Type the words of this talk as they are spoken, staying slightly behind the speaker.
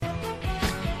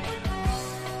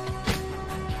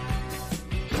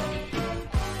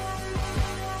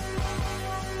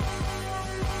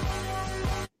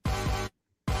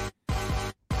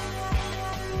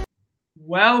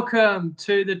Welcome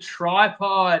to the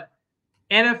Tripod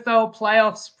NFL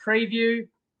Playoffs Preview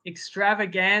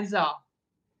Extravaganza.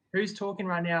 Who's talking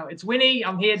right now? It's Winny.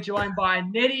 I'm here joined by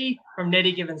Neddy from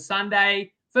Neddy Given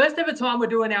Sunday. First ever time we're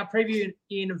doing our preview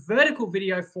in vertical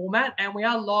video format, and we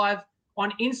are live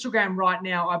on Instagram right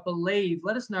now, I believe.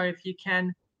 Let us know if you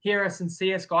can hear us and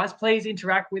see us, guys. Please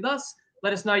interact with us.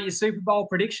 Let us know your Super Bowl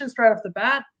predictions straight off the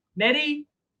bat. Neddy,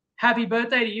 happy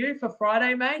birthday to you for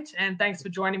Friday, mate. And thanks for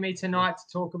joining me tonight to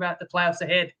talk about the playoffs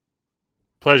ahead.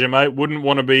 Pleasure, mate. Wouldn't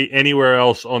want to be anywhere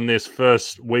else on this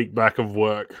first week back of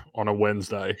work on a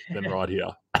Wednesday than right here.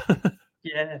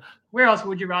 Yeah. Where else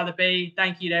would you rather be?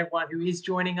 Thank you to everyone who is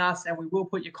joining us. And we will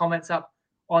put your comments up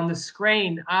on the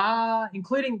screen,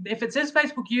 including if it says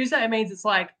Facebook user, it means it's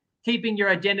like keeping your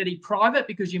identity private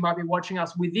because you might be watching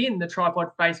us within the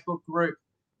Tripod Facebook group.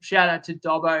 Shout out to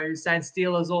Dobbo, who's saying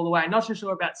Steelers all the way. Not so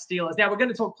sure about Steelers. Now, we're going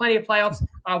to talk plenty of playoffs.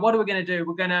 What are we going to do?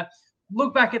 We're going to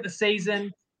look back at the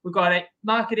season. We've got a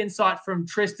market insight from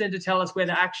Tristan to tell us where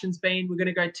the action's been. We're going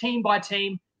to go team by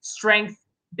team, strength,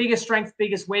 biggest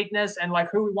weakness, and like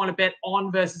who we want to bet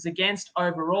on versus against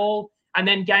overall. And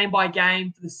then game by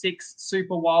game for the 6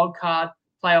 Super Wildcard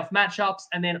playoff matchups,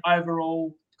 and then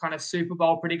overall kind of Super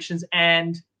Bowl predictions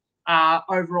and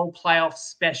overall playoff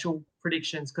special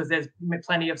predictions, because there's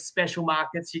plenty of special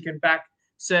markets you can back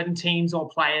certain teams or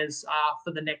players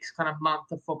for the next kind of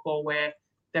month of football where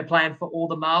they're playing for all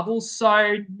the marbles.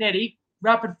 So, Neddy,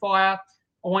 rapid fire.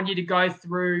 I want you to go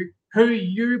through who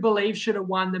you believe should have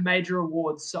won the major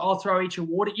awards. So I'll throw each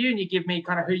award at you and you give me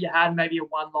kind of who you had, maybe a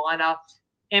one-liner.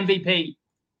 MVP.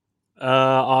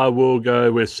 I will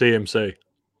go with CMC.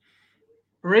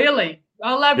 Really?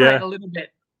 I'll elaborate a little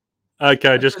bit.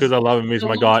 Okay, just because I love him, he's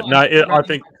my guy. No, I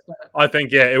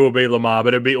think, it will be Lamar,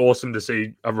 but it'd be awesome to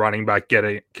see a running back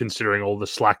considering all the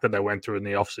slack that they went through in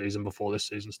the offseason before this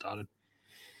season started.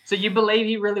 So you believe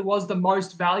he really was the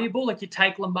most valuable? Like you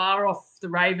take Lamar off the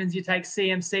Ravens, you take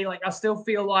CMC. Like I still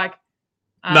feel like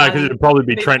no, because it'd probably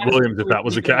be Trent Williams if that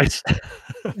was the case.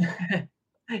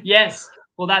 Yes,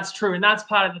 well that's true, and that's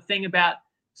part of the thing about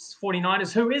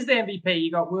 49ers. Who is the MVP?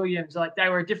 You got Williams. Like they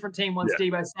were a different team once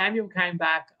Deebo Samuel came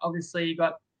back. Obviously, you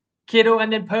got Kittle,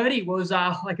 and then Purdy was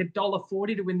like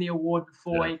 $1.40 to win the award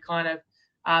before he kind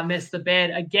of messed the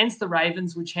bed against the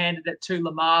Ravens, which handed it to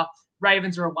Lamar.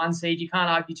 Ravens are a 1 seed. You can't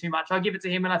argue too much. I'll give it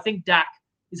to him. And I think Dak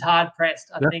is hard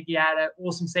pressed. I think he had an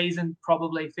awesome season,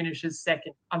 probably finishes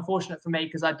second. Unfortunate for me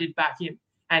because I did back him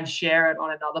and share it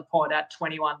on another pod at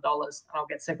 $21. And I'll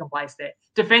get second place there.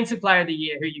 Defensive player of the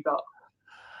year, who you got?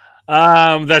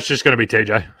 That's just going to be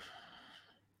TJ.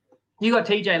 You got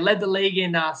TJ, led the league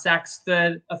in sacks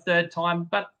a third time.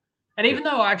 And even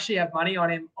though I actually have money on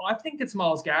him, I think it's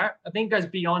Myles Garrett. I think it goes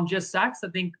beyond just sacks. I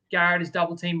think Garrett is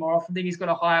double teamed more often. I think he's got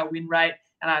a higher win rate.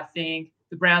 And I think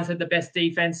the Browns had the best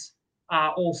defense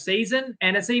all season.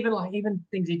 And it's even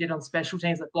things he did on special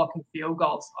teams like blocking field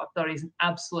goals. I thought he's an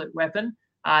absolute weapon.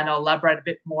 And I'll elaborate a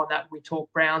bit more on that when we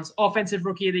talk Browns. Offensive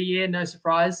rookie of the year, no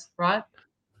surprise, right?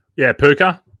 Yeah,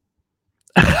 Puka.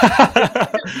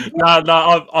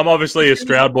 No, I'm obviously a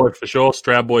Stroud boy for sure.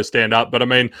 Stroud boys stand up, but I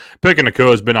mean, Puka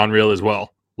Nacua has been unreal as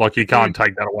well. Like you can't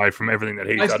take that away from everything that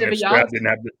he's done. If Stroud didn't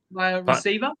have by a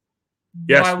receiver.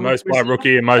 Yes, most by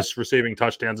rookie and most receiving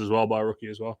touchdowns as well by rookie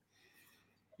as well.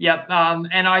 Yep,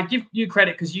 and I give you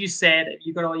credit because you said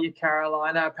you got all your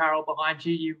Carolina apparel behind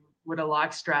you. You would have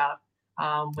liked Stroud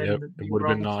when it would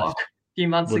have been nice. A few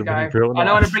months ago. I don't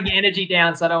want to bring your energy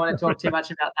down, so I don't want to talk too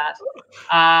much about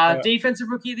that. Defensive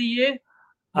rookie of the year?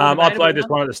 I played this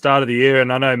one at the start of the year,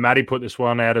 and I know Matty put this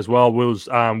one out as well.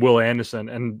 Will Anderson,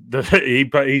 and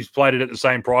he's played it at the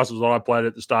same price as what I played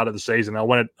at the start of the season. I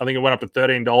think it went up to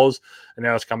 $13, and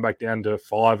now it's come back down to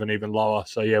 $5 and even lower.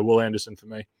 So yeah, Will Anderson for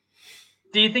me.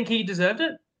 Do you think he deserved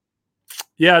it?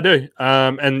 Yeah, I do.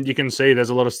 And you can see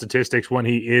there's a lot of statistics when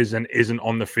he is and isn't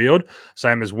on the field.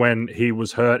 Same as when he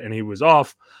was hurt and he was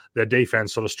off, their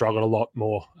defense sort of struggled a lot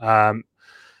more.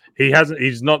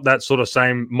 He's not that sort of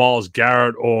same Myles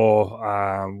Garrett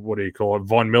or what do you call it,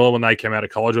 Von Miller when they came out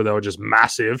of college where they were just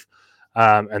massive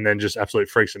and then just absolute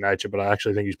freaks of nature. But I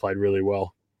actually think he's played really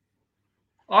well.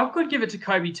 I could give it to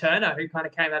Kobe Turner, who kind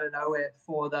of came out of nowhere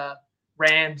for the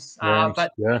Rams.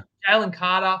 But Jalen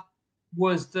Carter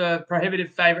was the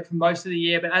prohibitive favorite for most of the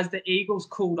year. But as the Eagles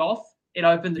cooled off, it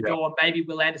opened the door. Maybe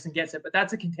Will Anderson gets it. But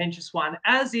that's a contentious one,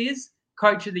 as is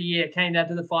Coach of the Year. Came down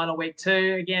to the final week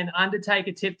too. Again,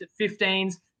 Undertaker tipped at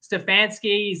 15s.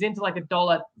 Stefanski is into like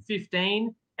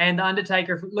 $1.15. And the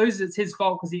Undertaker, if it loses, it's his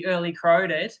fault because he early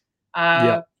crowed it.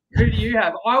 Who do you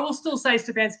have? I will still say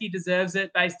Stefanski deserves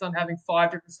it based on having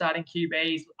 5 different starting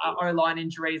QBs, O-line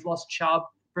injuries, lost Chubb,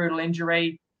 brutal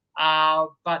injury.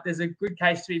 But there's a good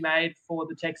case to be made for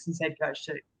the Texans head coach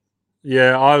too.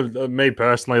 Yeah, me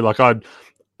personally,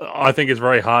 I think it's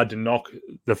very hard to knock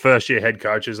the first year head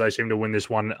coaches. They seem to win this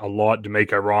one a lot.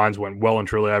 D'Amico Ryans went well and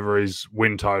truly over his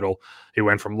win total. He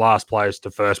went from last place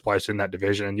to first place in that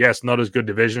division. And yes, not as good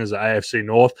division as the AFC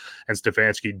North. And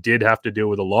Stefanski did have to deal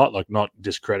with a lot, like not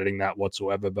discrediting that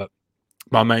whatsoever. But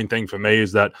my main thing for me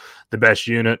is that the best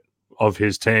unit of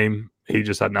his team, he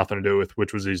just had nothing to do with,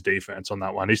 which was his defense on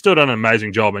that one. He's still done an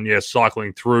amazing job. And yes,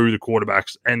 cycling through the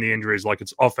quarterbacks and the injuries, like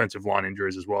it's offensive line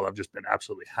injuries as well. They've just been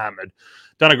absolutely hammered.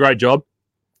 Done a great job.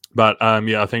 But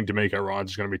yeah, I think D'Amico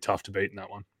Ryans is going to be tough to beat in that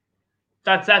one.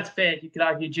 That's fair. You could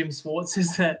argue Jim Swartz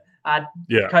is the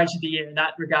coach of the year in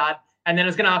that regard. And then I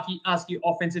was going to ask you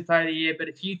offensive player of the year, but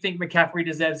if you think McCaffrey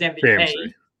deserves MVP,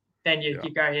 CMC. Then you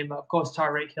go him. Of course,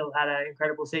 Tyreek Hill had an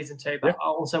incredible season too, but I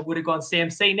also would have gone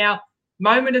CMC. Now,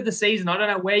 moment of the season, I don't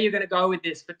know where you're going to go with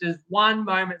this, but does one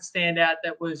moment stand out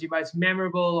that was your most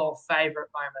memorable or favorite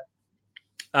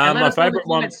moment? My favorite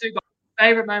one.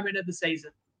 Favorite moment of the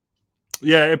season.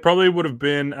 Yeah, it probably would have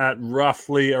been at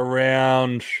roughly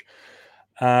around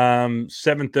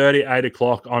 7:30, 8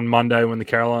 o'clock on Monday when the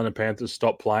Carolina Panthers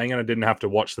stopped playing and I didn't have to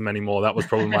watch them anymore. That was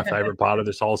probably my favorite part of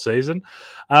this whole season.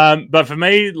 But for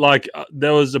me,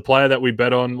 there was a player that we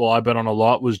bet on, I bet on a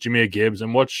lot, was Jahmyr Gibbs,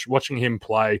 and watching him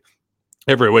play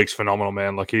every week's phenomenal,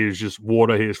 man. Like, he is just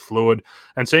water, he is fluid,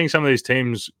 and seeing some of these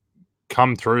teams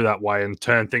come through that way and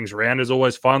turn things around is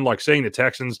always fun. Like seeing the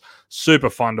Texans,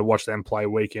 super fun to watch them play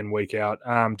week in, week out.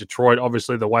 Detroit,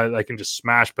 obviously, the way that they can just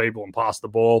smash people and pass the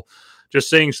ball. Just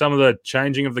seeing some of the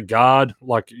changing of the guard.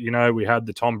 Like, we had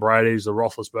the Tom Brady's, the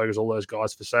Roethlisbergers, all those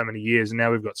guys for so many years, and now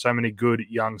we've got so many good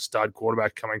young stud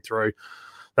quarterbacks coming through.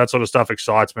 That sort of stuff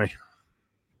excites me.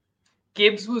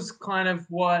 Gibbs was kind of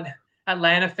what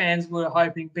Atlanta fans were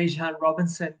hoping Bijan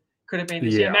Robinson could have been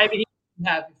this year. Maybe he would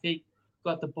have if he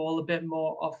got the ball a bit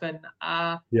more often.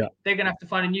 They're going to have to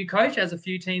find a new coach, as a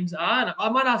few teams are. And I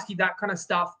might ask you that kind of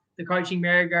stuff, the coaching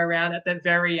merry-go-round at the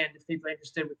very end. If people are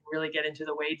interested, we can really get into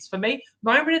the weeds. For me,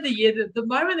 moment of the year, the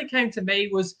moment that came to me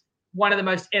was one of the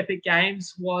most epic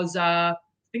games was, I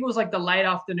think it was like the late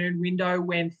afternoon window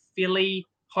when Philly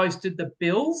hosted the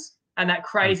Bills, and that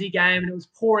crazy game, and it was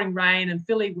pouring rain, and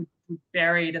Philly were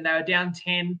buried, and they were down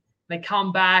 10. They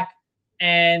come back,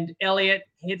 and Elliott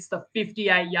hits the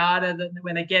 58-yarder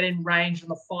when they get in range on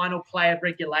the final play of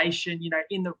regulation,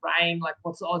 in the rain. Like,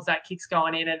 what's the odds that kick's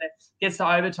going in? And it gets to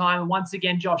overtime. And once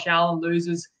again, Josh Allen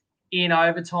loses in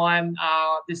overtime.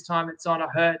 This time it's on a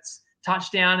Hurts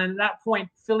touchdown. And at that point,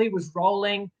 Philly was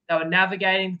rolling. They were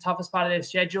navigating the toughest part of their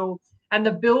schedule. And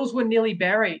the Bills were nearly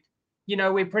buried.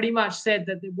 We pretty much said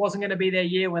that it wasn't going to be their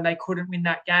year when they couldn't win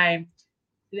that game.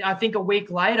 I think a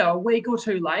week or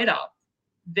two later,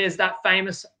 there's that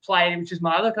famous play, which is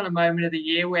my other kind of moment of the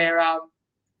year, where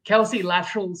Kelsey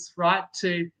laterals right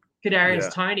to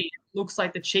Kadarius Toney. It looks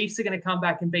like the Chiefs are going to come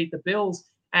back and beat the Bills.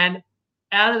 And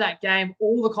out of that game,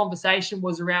 all the conversation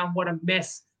was around what a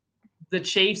mess the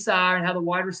Chiefs are and how the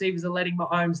wide receivers are letting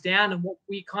Mahomes down. And what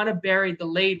we kind of buried the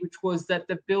lead, which was that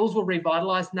the Bills were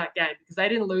revitalized in that game because they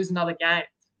didn't lose another game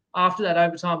after that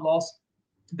overtime loss.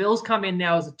 The Bills come in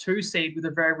now as a 2 seed with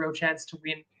a very real chance to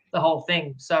win the whole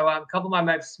thing. So a couple of my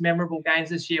most memorable games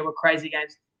this year were crazy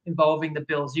games involving the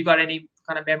Bills. You got any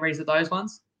kind of memories of those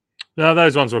ones? No,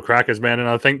 those ones were crackers, man. And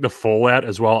I think the fallout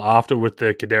as well after with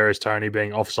the Kadarius Toney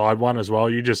being offside one as well,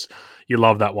 you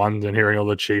love that one, and hearing all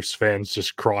the Chiefs fans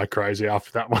just cry crazy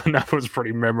after that one. That was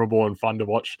pretty memorable and fun to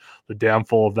watch the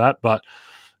downfall of that. But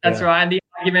that's right. And the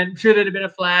argument, should it have been a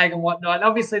flag and whatnot.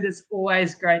 Obviously, there's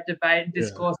always great debate and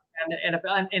discourse around the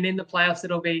NFL. And in the playoffs,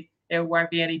 it won't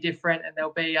be any different, and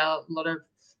there'll be a lot of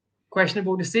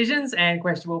questionable decisions and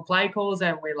questionable play calls,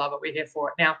 and we love it. We're here for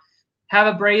it. Now, have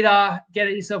a breather,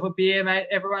 get yourself a beer, mate.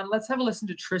 Everyone, let's have a listen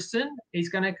to Tristan. He's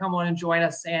going to come on and join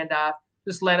us and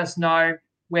just let us know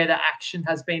where the action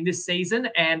has been this season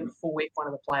and for week 1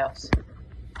 of the playoffs.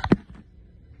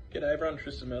 G'day everyone,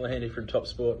 Tristan Melahandy from Top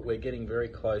Sport. We're getting very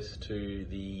close to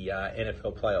the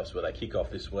NFL playoffs where they kick off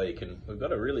this week, and we've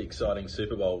got a really exciting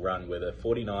Super Bowl run where the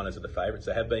 49ers are the favourites.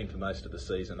 They have been for most of the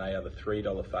season. They are the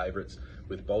 $3 favourites,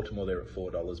 with Baltimore there at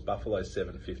 $4, Buffalo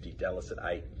 $7.50, Dallas at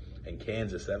 $8, and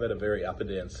Kansas. They've had a very up and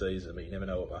down season, but you never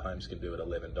know what Mahomes can do at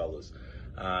 $11.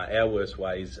 Our worst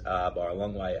ways by a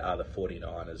long way are the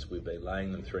 49ers. We've been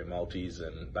laying them through multis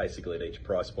and basically at each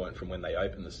price point from when they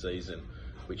opened the season,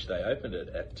 which they opened it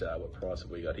at, what price have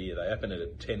we got here? They opened it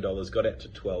at $10, got out to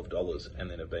 $12,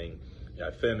 and then have been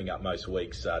firming up most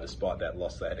weeks despite that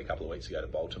loss they had a couple of weeks ago to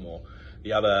Baltimore.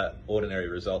 The other ordinary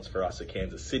results for us are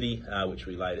Kansas City, which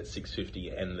we laid at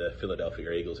 $6.50, and the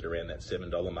Philadelphia Eagles at around that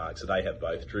 $7 mark. So they have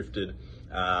both drifted.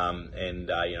 and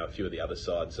a few of the other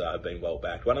sides have been well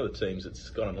backed. One of the teams that's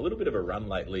gone on a little bit of a run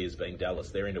lately has been Dallas.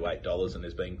 They're into $8, and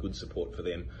there's been good support for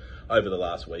them over the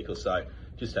last week or so.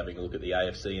 Just having a look at the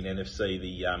AFC and NFC,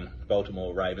 the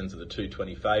Baltimore Ravens are the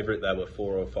 $2.20 favourite. They were $4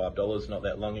 or $5 not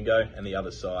that long ago, and the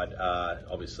other side,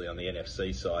 obviously on the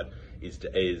NFC side, is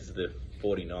the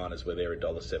 49ers, where they're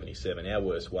 $1.77. Our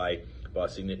worst way by a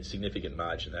significant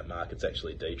margin in that market's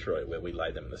actually Detroit, where we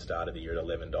laid them at the start of the year at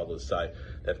 $11. So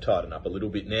they've tightened up a little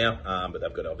bit now, but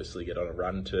they've got to obviously get on a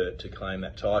run to claim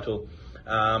that title.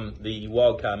 The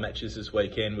wildcard matches this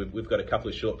weekend, we've got a couple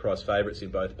of short price favourites in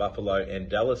both Buffalo and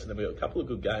Dallas, and then we've got a couple of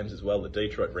good games as well. The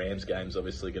Detroit Rams game's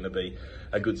obviously going to be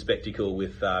a good spectacle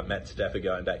with Matt Stafford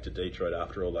going back to Detroit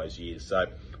after all those years. So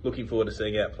looking forward to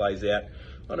seeing how it plays out.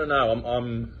 I don't know,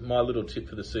 I'm my little tip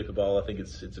for the Super Bowl, I think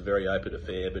it's a very open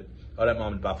affair, but I don't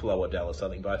mind Buffalo or Dallas. I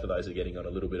think both of those are getting on a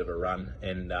little bit of a run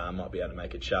and might be able to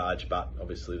make a charge, but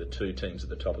obviously the two teams at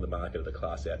the top of the market are the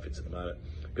class outfits at the moment.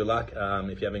 Good luck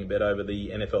if you're having a bet over the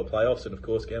NFL playoffs, and of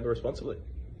course gamble responsibly.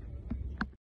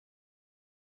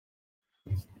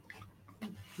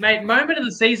 Mate, moment of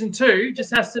the season too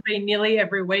just has to be nearly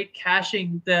every week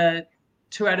cashing the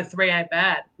 2 out of 3 ain't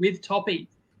bad with Toppy.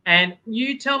 And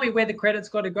you tell me where the credit's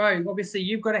got to go. Obviously,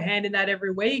 you've got a hand in that every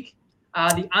week.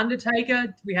 The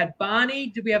Undertaker, we had Barney.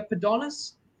 Did we have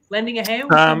Padonis lending a hand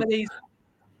with some of these?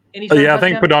 I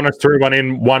think Padonis threw one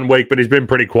in 1 week, but he's been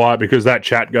pretty quiet because that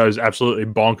chat goes absolutely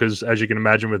bonkers, as you can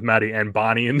imagine, with Maddie and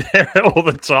Barney in there all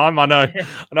the time. I know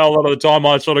a lot of the time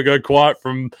I sort of go quiet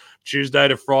from Tuesday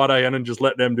to Friday and then just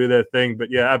let them do their thing. But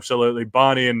yeah, absolutely.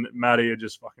 Barney and Maddie are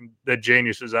just they're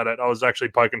geniuses at it. I was actually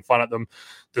poking fun at them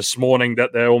this morning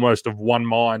that they're almost of one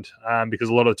mind because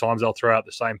a lot of the times they'll throw out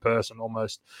the same person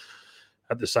almost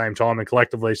at the same time and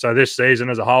collectively. So this season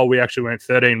as a whole, we actually went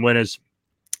 13 winners,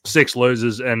 6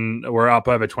 losers, and we're up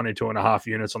over 22.5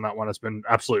 units on that one. It's been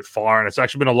absolute fire, and it's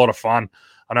actually been a lot of fun.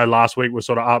 I know last week was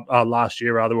sort of up, last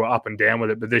year rather, we're up and down with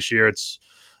it, but this year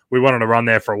we wanted to run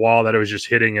there for a while that it was just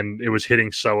hitting, and it was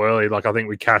hitting so early. Like I think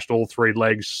we cashed all 3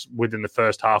 legs within the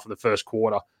first half of the first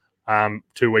quarter,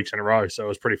 2 weeks in a row. So it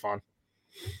was pretty fun.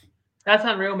 That's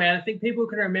unreal, man. I think people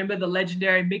can remember the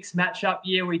legendary mixed matchup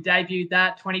year. We debuted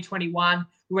that 2021.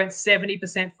 We went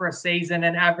 70% for a season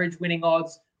and average winning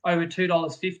odds over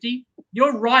 $2.50.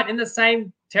 You're right in the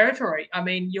same territory. I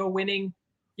mean, you're winning,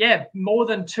 more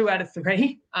than 2 out of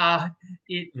 3.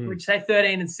 Which say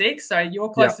 13 and 6. So you're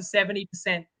close to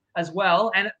 70% as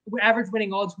well. And average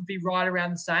winning odds would be right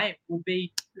around the same. Would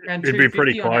be around it'd be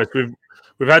pretty close.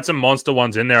 We've had some monster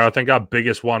ones in there. I think our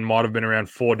biggest one might have been around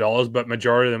 $4, but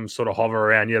majority of them sort of hover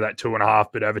around that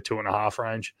 2.5, bit over 2.5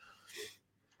 range.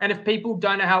 And if people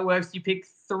don't know how it works, you pick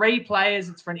 3 players.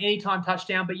 It's for an anytime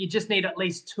touchdown, but you just need at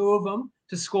least 2 of them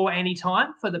to score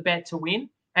anytime for the bet to win.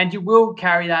 And you will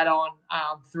carry that on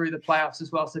through the playoffs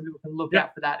as well, so people can look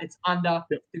out for that. It's under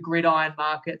the Gridiron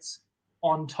Markets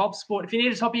on Top Sport. If you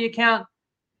need a Toppy account,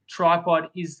 Tripod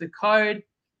is the code.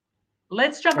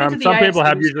 Let's jump into the Some people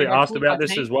have usually asked about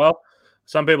this as well.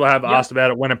 Some people have asked about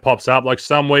it when it pops up. Like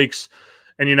some weeks,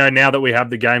 and now that we have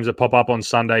the games that pop up on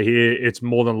Sunday here, it's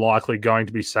more than likely going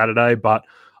to be Saturday, but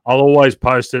I'll always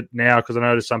post it now because I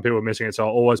noticed some people are missing it, so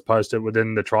I'll always post it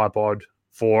within the Tripod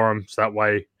forum, so that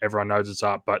way everyone knows it's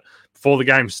up. But before the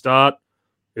games start,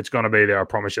 it's going to be there. I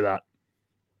promise you that.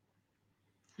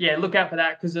 Yeah, look out for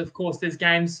that because, of course, there's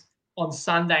games on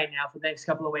Sunday now for the next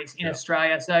couple of weeks in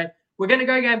Australia. So we're going to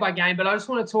go game by game, but I just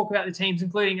want to talk about the teams,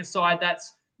 including a side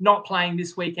that's not playing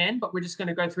this weekend, but we're just going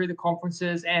to go through the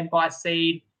conferences and by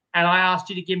seed. And I asked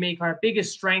you to give me kind of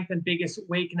biggest strength and biggest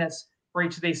weakness for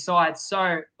each of these sides.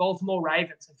 So Baltimore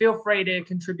Ravens. And feel free to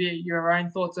contribute your own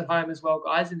thoughts at home as well,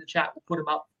 guys, in the chat. We'll put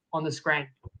them up on the screen.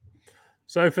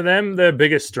 So for them, their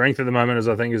biggest strength at the moment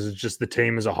is just the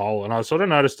team as a whole. And I sort of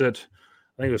noticed it,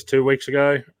 I think it was 2 weeks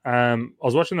ago. I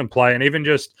was watching them play, and even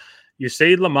just you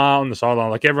see Lamar on the sideline,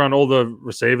 like everyone, all the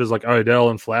receivers like Odell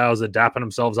and Flowers are dapping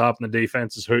themselves up, and the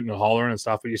defense is hooting and hollering and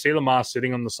stuff. But you see Lamar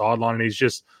sitting on the sideline, and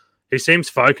he seems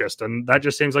focused, and that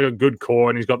just seems like a good core.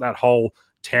 And he's got that whole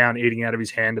town eating out of his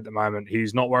hand at the moment.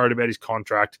 He's not worried about his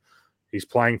contract. He's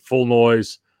playing full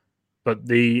noise. But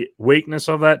the weakness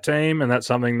of that team, and that's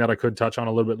something that I could touch on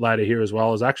a little bit later here as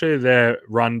well, is actually their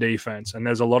run defense. And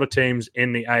there's a lot of teams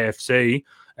in the AFC,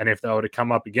 and if they were to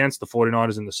come up against the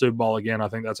 49ers in the Super Bowl again, I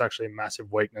think that's actually a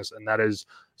massive weakness, and that is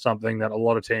something that a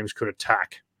lot of teams could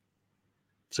attack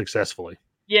successfully.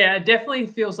 Yeah, it definitely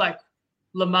feels like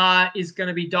Lamar is going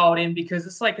to be dialed in because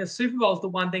it's like a Super Bowl is the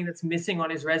one thing that's missing on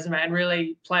his resume, and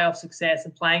really playoff success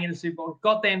and playing in a Super Bowl.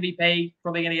 Got the MVP,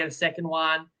 probably going to get a second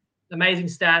one. Amazing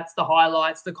stats, the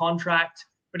highlights, the contract,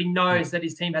 but he knows that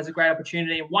his team has a great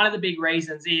opportunity. And one of the big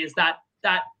reasons is that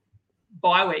that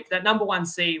bye week, that number one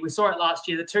seed, we saw it last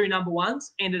year, the two number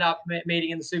ones ended up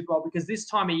meeting in the Super Bowl because this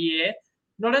time of year,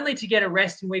 not only to get a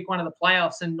rest in week one of the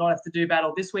playoffs and not have to do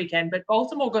battle this weekend, but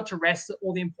Baltimore got to rest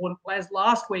all the important players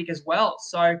last week as well.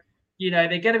 So,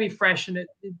 they're going to be fresh, and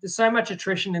there's so much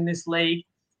attrition in this league.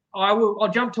 I'll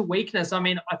jump to weakness. I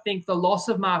mean, I think the loss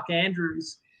of Mark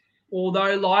Andrews,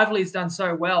 although Lively's done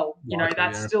so well,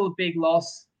 that's still a big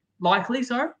loss. Likely,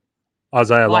 sorry?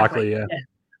 Isaiah Likely, yeah.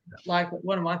 Likely.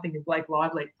 What am I thinking? Blake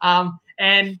Lively.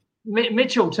 And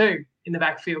Mitchell too in the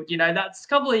backfield. That's a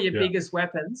couple of your biggest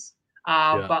weapons.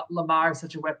 But Lamar is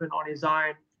such a weapon on his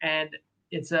own, and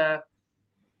it's a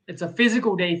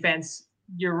physical defense.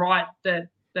 You're right that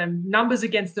the numbers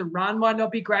against the run might not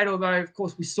be great, although of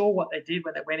course we saw what they did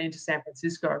when they went into San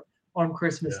Francisco on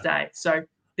Christmas Day. So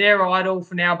they're idle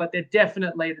for now, but they're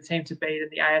definitely the team to beat in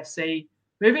the AFC.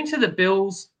 Moving to the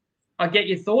Bills, I get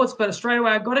your thoughts, but straight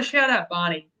away I've got to shout out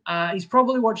Barney. He's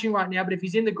probably watching right now, but if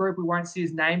he's in the group, we won't see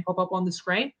his name pop up on the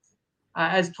screen.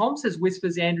 As Tom says,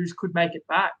 whispers Andrews could make it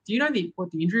back. Do you know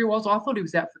what the injury was? I thought he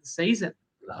was out for the season.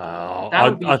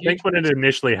 I think when it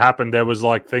initially happened, there was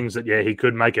like things that, he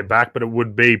could make it back, but it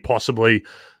would be possibly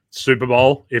Super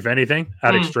Bowl, if anything,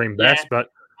 at extreme best. But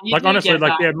honestly,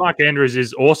 Mark Andrews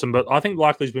is awesome, but I think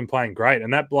Likely's been playing great,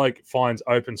 and that bloke finds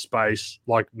open space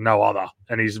like no other,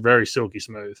 and he's very silky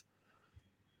smooth.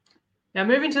 Now,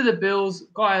 moving to the Bills,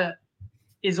 guy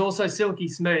is also silky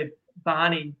smooth,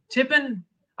 Barney. Tipping,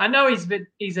 I know he's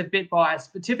a bit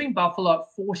biased, but tipping Buffalo at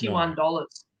 $41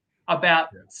 about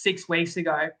 6 weeks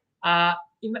ago.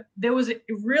 There was a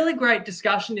really great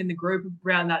discussion in the group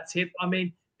around that tip. I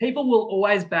mean, people will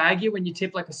always bag you when you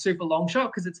tip like a super long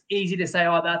shot because it's easy to say,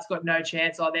 oh, that's got no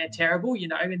chance, oh, they're terrible,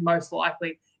 and most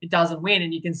likely it doesn't win,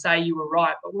 and you can say you were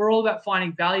right. But we're all about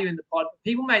finding value in the pod.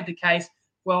 People made the case,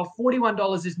 well,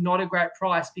 $41 is not a great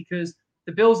price because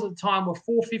the Bills at the time were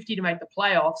 $4.50 to make the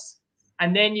playoffs,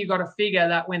 and then you got to figure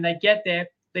that when they get there,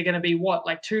 they're going to be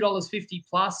like $2.50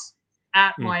 plus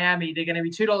at Miami. They're going to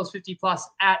be $2.50 plus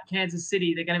at Kansas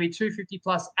City. They're going to be $2.50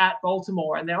 plus at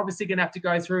Baltimore. And they're obviously going to have to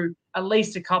go through at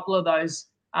least a couple of those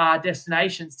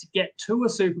destinations to get to a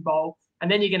Super Bowl.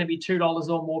 And then you're going to be $2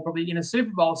 or more probably in a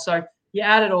Super Bowl. So you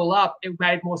add it all up, it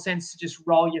made more sense to just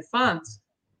roll your funds.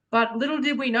 But little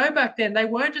did we know back then, they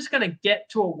weren't just going to get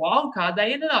to a wild card.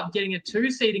 They ended up getting a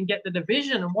 2 seed and get the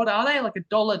division. And what are they? Like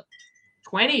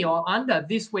 $1.20 or under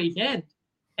this weekend.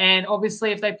 And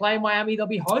obviously, if they play Miami, they'll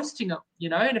be hosting them,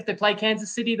 And if they play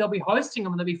Kansas City, they'll be hosting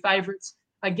them and they'll be favorites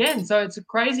again. So it's a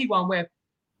crazy one where,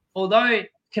 although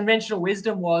conventional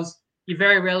wisdom was you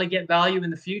very rarely get value in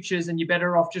the futures and you're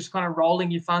better off just kind of rolling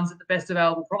your funds at the best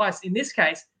available price. In this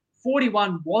case,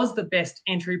 41 was the best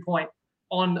entry point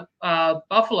on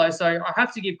Buffalo. So I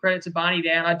have to give credit to Barney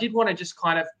there. And I did want to just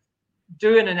kind of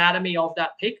do an anatomy of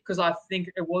that pick because I think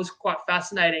it was quite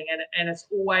fascinating. And it's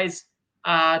always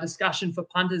discussion for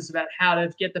punters about how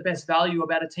to get the best value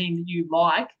about a team that you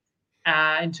like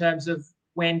in terms of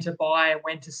when to buy and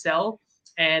when to sell.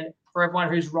 And for everyone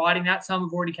who's riding that, some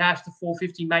have already cashed the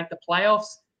 $4.50 make the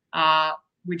playoffs,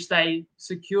 which they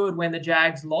secured when the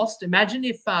Jags lost. Imagine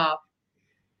if the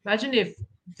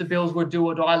Bills were do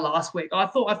or die last week. I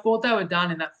thought they were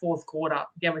done in that fourth quarter.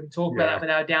 Again, we can talk about that when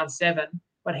they were down 7.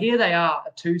 But here they are,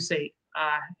 a 2 seed.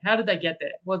 How did they get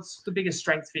there? What's the biggest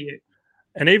strength for you?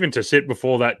 And even to sit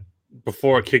before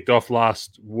it kicked off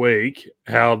last week,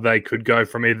 how they could go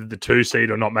from either the 2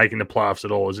 seed or not making the playoffs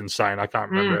at all is insane. I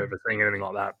can't remember ever seeing anything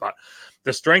like that. But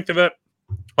the strength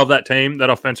of that team, that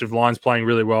offensive line's playing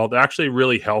really well. They're actually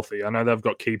really healthy. I know they've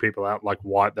got key people out like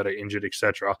White that are injured,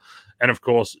 etc. And of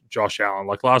course, Josh Allen.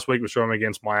 Like last week, we saw him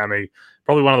against Miami.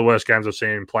 Probably one of the worst games I've seen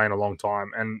him play in a long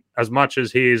time. And as much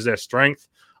as he is their strength,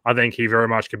 I think he very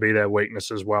much could be their weakness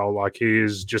as well. Like he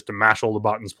is just a mash all the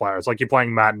buttons player. It's like you're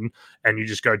playing Madden and you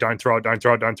just go, don't throw it,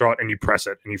 and you press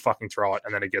it and you fucking throw it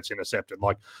and then it gets intercepted.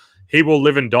 Like he will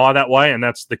live and die that way, and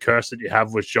that's the curse that you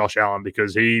have with Josh Allen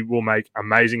because he will make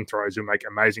amazing throws, he'll make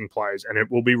amazing plays, and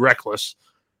it will be reckless.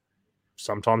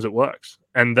 Sometimes it works.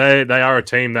 And they are a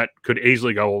team that could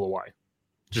easily go all the way.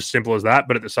 Just simple as that.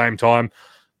 But at the same time,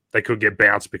 they could get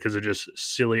bounced because of just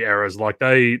silly errors. Like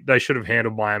they should have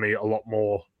handled Miami a lot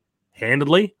more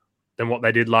handedly than what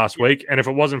they did last week. And if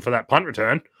it wasn't for that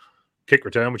kick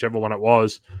return, whichever one it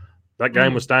was, that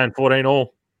game was staying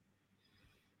 14-all.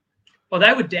 Well,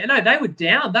 they were down. No, they were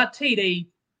down. That TD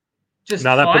just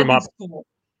that put them up.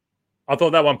 I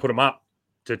thought that one put them up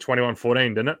to 21-14,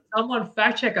 didn't it? Someone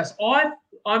fact check us.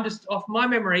 I'm just off my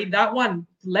memory. That one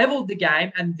leveled the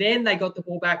game, and then they got the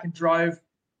ball back and drove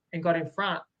and got in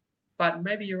front. But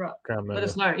maybe you're right. Let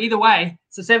us know. Either way,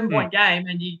 it's a 7-point game,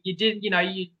 and you did.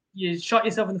 You shot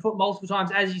yourself in the foot multiple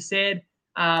times, as you said.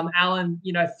 Allen,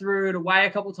 threw it away a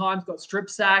couple of times, got strip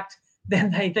sacked.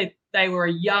 Then they were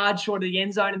a yard short of the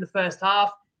end zone in the first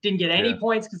half. Didn't get any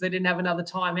points because they didn't have another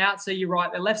timeout. So you're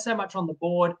right. They left so much on the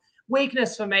board.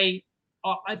 Weakness for me,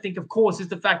 I think, of course, is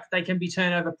the fact that they can be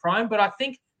turnover prone. But I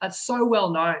think that's so well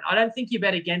known. I don't think you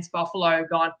bet against Buffalo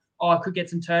going, I could get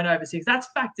some turnovers here. That's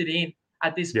factored in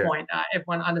at this point.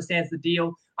 Everyone understands the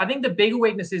deal. I think the bigger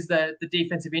weakness is the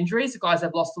defensive injuries. The guys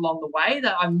have lost along the way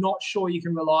that I'm not sure you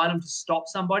can rely on them to stop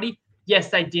somebody. Yes,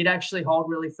 they did actually hold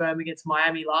really firm against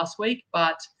Miami last week,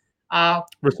 but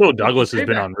Rasul Douglas has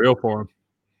been unreal for him.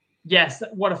 Yes,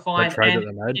 what a find.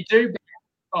 And you do bet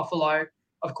Buffalo,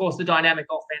 of course, the dynamic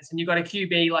offense. And you've got a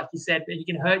QB, like you said, that he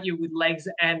can hurt you with legs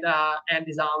and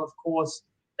his arm, of course.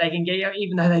 They can get you,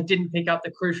 even though they didn't pick up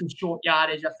the crucial short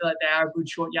yardage. I feel like they are a good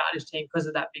short yardage team because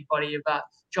of that big body of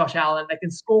Josh Allen. They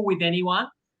can score with anyone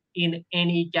in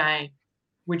any game,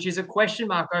 which is a question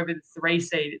mark over the 3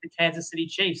 seed, the Kansas City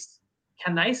Chiefs.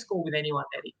 Can they score with anyone,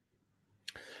 Eddie?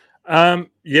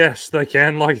 Yes, they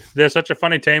can. Like, they're such a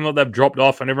funny team that they've dropped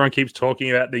off, and everyone keeps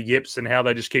talking about the yips and how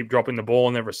they just keep dropping the ball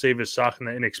and their receivers suck and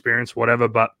they're inexperienced, whatever.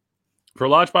 But for a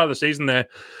large part of the season, they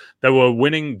were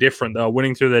winning different. They were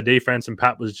winning through their defense, and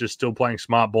Pat was just still playing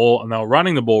smart ball, and they were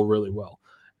running the ball really well.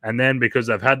 And then because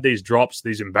they've had these drops,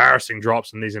 these embarrassing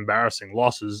drops and these embarrassing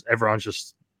losses, everyone's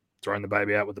just throwing the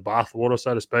baby out with the bathwater,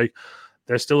 so to speak.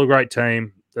 They're still a great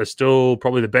team. They're still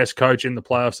probably the best coach in the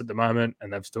playoffs at the moment,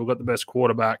 and they've still got the best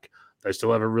quarterback. They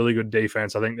still have a really good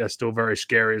defense. I think they're still very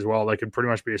scary as well. They could pretty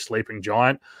much be a sleeping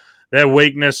giant. Their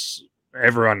weakness,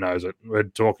 everyone knows it. We're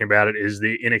talking about it, is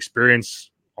the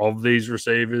inexperience of these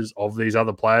receivers, of these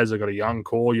other players. They've got a young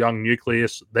core, young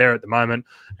nucleus there at the moment,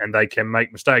 and they can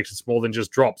make mistakes. It's more than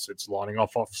just drops. It's lining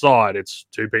off offside. It's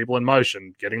 2 people in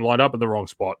motion, getting lined up in the wrong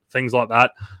spot, things like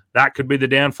that. That could be the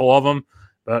downfall of them.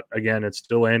 But again, it's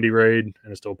still Andy Reid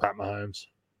and it's still Pat Mahomes.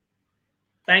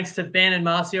 Thanks to Ben and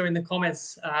Marcio in the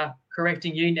comments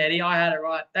correcting you, Neddy. I had it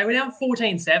right. They were down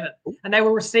 14-7, and they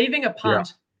were receiving a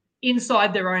punt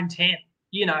inside their own 10,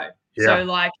 So,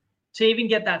 like, to even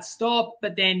get that stop,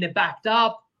 but then they're backed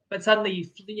up, but suddenly,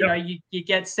 you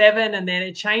get 7, and then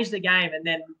it changed the game, and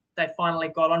then they finally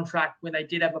got on track when they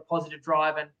did have a positive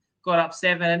drive and got up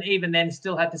 7, and even then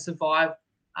still had to survive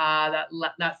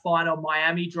that final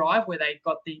Miami drive where they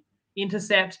got the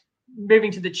intercept.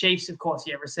 Moving to the Chiefs, of course,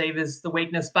 receivers, the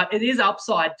weakness, but it is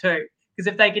upside too, because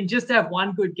if they can just have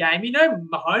one good game,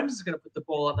 Mahomes is going to put the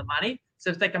ball on the money. So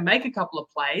if they can make a couple of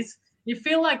plays, you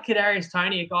feel like Kadarius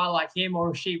Toney, a guy like him,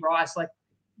 or Rashee Rice. Like,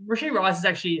 Rashee Rice has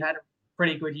actually had a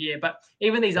pretty good year, but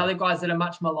even these other guys that are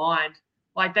much maligned,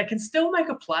 like, they can still make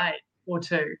a play or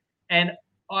two. And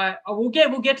we'll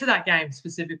get to that game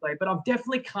specifically, but I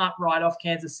definitely can't write off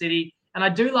Kansas City. And I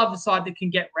do love the side that can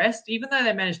get rest, even though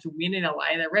they managed to win in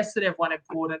LA. They rested everyone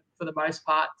important for the most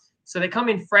part. So they come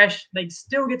in fresh. They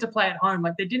still get to play at home.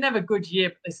 Like, they didn't have a good year,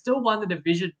 but they still won the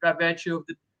division by virtue of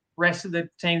the rest of the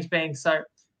teams being so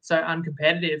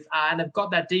uncompetitive. And they've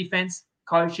got that defense,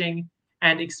 coaching,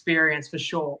 and experience for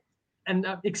sure. And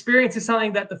experience is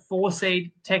something that the 4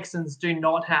 seed Texans do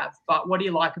not have. But what do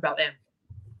you like about them?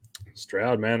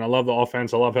 Stroud, man. I love the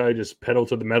offense. I love how he just pedaled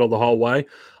to the metal the whole way.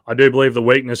 I do believe the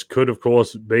weakness could, of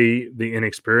course, be the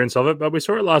inexperience of it, but we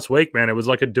saw it last week, man. It was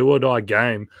like a do-or-die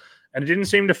game, and it didn't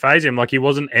seem to phase him. Like, he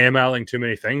wasn't airmailing too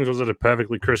many things. Was it a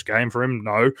perfectly crisp game for him?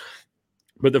 No.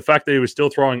 But the fact that he was still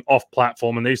throwing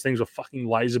off-platform, and these things were fucking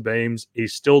laser beams.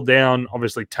 He's still down,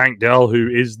 obviously, Tank Dell, who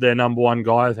is their number 1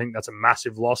 guy. I think that's a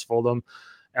massive loss for them.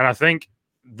 And I think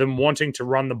them wanting to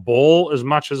run the ball as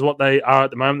much as what they are at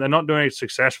the moment, they're not doing it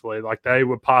successfully. Like, they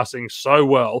were passing so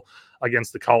well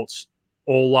against the Colts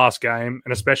all last game,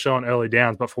 and especially on early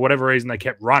downs. But for whatever reason, they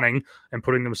kept running and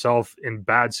putting themselves in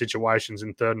bad situations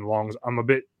in 3rd and longs. I'm a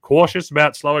bit cautious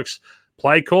about Slowick's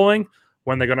play calling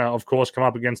when they're going to, of course, come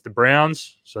up against the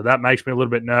Browns. So that makes me a little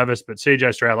bit nervous. But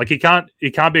CJ Stroud, like, he can't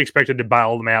be expected to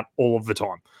bail them out all of the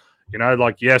time.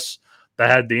 Like, yes, they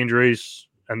had the injuries,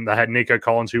 and they had Nico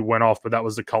Collins who went off, but that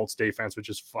was the Colts defense, which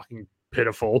is fucking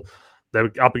pitiful. They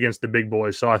were up against the big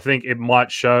boys. So I think it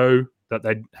might show that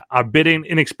they are a bit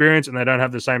inexperienced and they don't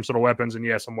have the same sort of weapons. And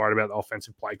yes, I'm worried about the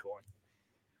offensive play calling.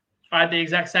 I had the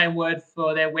exact same word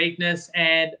for their weakness.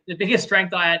 And the biggest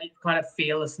strength I had is kind of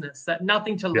fearlessness, that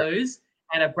nothing to lose,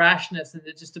 and a brashness. And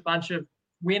they're just a bunch of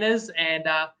winners, and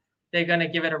they're going to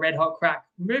give it a red hot crack.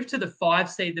 Move to the 5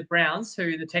 seed, the Browns,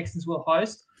 who the Texans will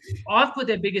host. I've put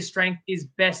their biggest strength is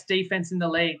best defense in the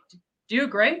league. Do you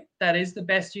agree that is the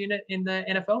best unit in the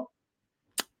NFL?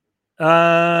 Who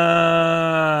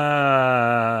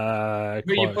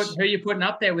are you putting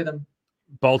up there with them?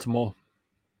 Baltimore.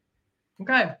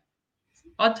 Okay.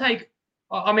 I'd take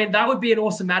I mean, that would be an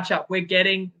awesome matchup. We're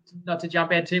getting, not to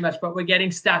jump ahead too much, but we're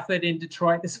getting Stafford in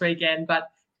Detroit this weekend. But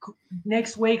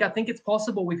next week, I think it's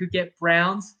possible we could get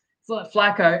Browns,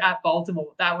 Flacco at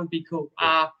Baltimore. That would be cool.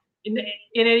 Yeah. In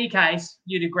any case,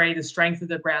 you'd agree the strength of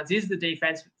the Browns is the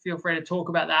defense. Feel free to talk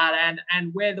about that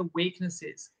and where the weakness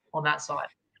is on that side.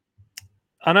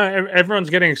 I know everyone's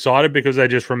getting excited because they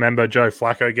just remember Joe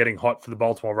Flacco getting hot for the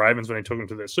Baltimore Ravens when he took them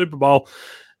to their Super Bowl.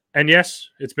 And yes,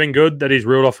 it's been good that he's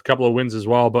reeled off a couple of wins as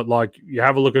well. But like, you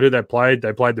have a look at who they played.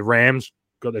 They played the Rams,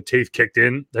 got their teeth kicked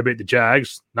in. They beat the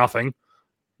Jags, nothing.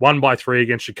 Won by 3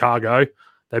 against Chicago.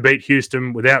 They beat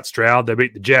Houston without Stroud. They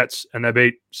beat the Jets, and they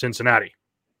beat Cincinnati.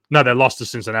 No, they lost to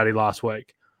Cincinnati last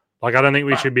week. Like, I don't think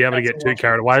we should be able to get too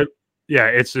carried away. Yeah,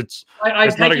 it's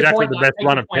not exactly the best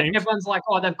run of teams. Everyone's like,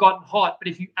 oh, they've gotten hot. But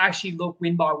if you actually look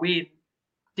win by win,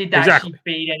 did they actually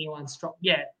beat anyone strong?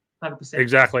 Yeah, 100%.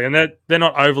 Exactly. And they're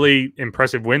not overly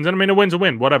impressive wins. And I mean, a win's a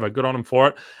win. Whatever. Good on them for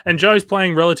it. And Joe's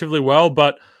playing relatively well.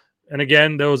 But, and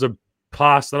again, there was a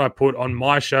pass that I put on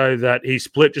my show that he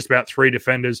split just about 3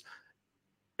 defenders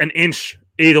an inch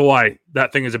either way.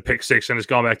 That thing is a pick 6 and it's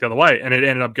gone back the other way. And it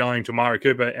ended up going to Amari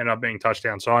Cooper, ended up being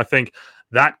touchdown. So I think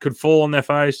that could fall on their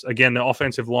face. Again, the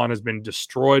offensive line has been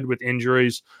destroyed with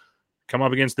injuries. Come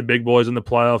up against the big boys in the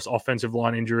playoffs. Offensive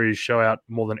line injuries show out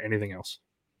more than anything else.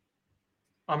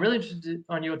 I'm really interested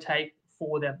on your take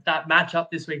for them. That matchup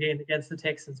this weekend against the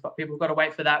Texans, but people have got to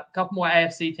wait for that. A couple more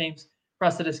AFC teams for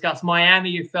us to discuss.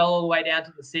 Miami, who fell all the way down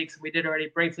to the 6. We did already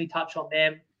briefly touch on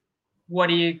them. What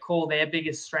do you call their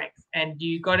biggest strength? And do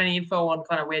you got any info on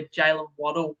kind of where Jalen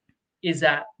Waddle is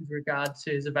at with regard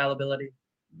to his availability?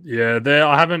 Yeah,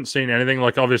 I haven't seen anything.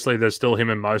 Like, obviously, there's still him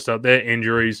and Mostert. Their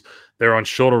injuries, they're on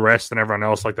shorter rest than everyone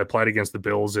else. Like, they played against the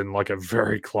Bills in, like, a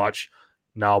very clutch,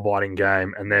 nail-biting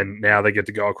game. And then now they get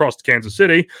to go across to Kansas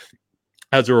City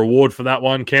as a reward for that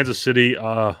one. Kansas City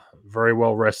are very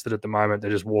well rested at the moment.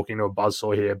 They're just walking to a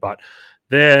buzzsaw here. But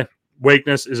their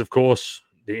weakness is, of course,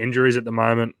 the injuries at the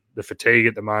moment, the fatigue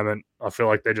at the moment. I feel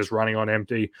like they're just running on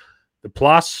empty. The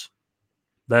plus,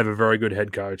 they have a very good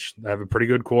head coach. They have a pretty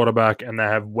good quarterback, and they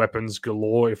have weapons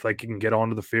galore if they can get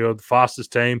onto the field. The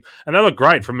fastest team. And they look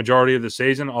great for the majority of the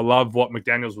season. I love what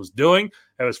McDaniels was doing.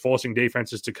 He was forcing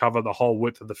defenses to cover the whole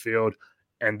width of the field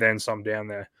and then some down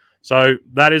there. So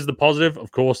that is the positive.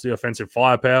 Of course, the offensive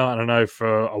firepower. And I know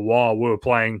for a while we were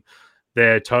playing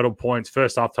their total points,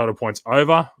 first half total points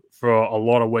over for a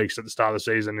lot of weeks at the start of the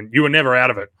season, and you were never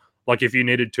out of it. Like, if you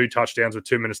needed 2 touchdowns with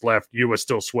 2 minutes left, you were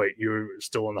still sweet. You were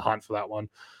still in the hunt for that one.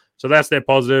 So that's their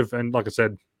positive. And like I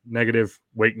said, negative,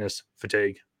 weakness,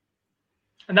 fatigue.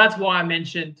 And that's why I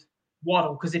mentioned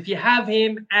Waddle, because if you have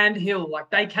him and Hill,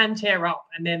 like, they can tear up,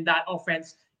 and then that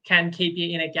offense can keep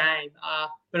you in a game.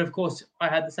 But of course, I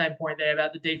had the same point there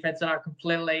about the defense, and I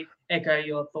completely echo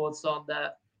your thoughts on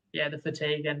the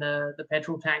fatigue and the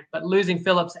petrol tank. But losing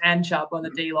Phillips and Chubb on the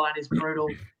D-line is brutal.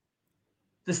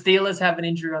 The Steelers have an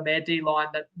injury on their D-line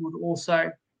that would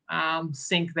also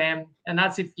sink them, and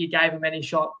that's if you gave them any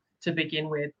shot to begin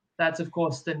with. That's, of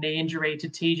course, the knee injury to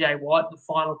TJ Watt, the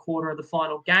final quarter of the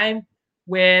final game,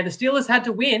 where the Steelers had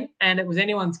to win, and it was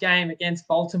anyone's game against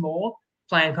Baltimore,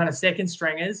 playing kind of second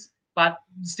stringers. But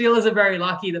Steelers are very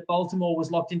lucky that Baltimore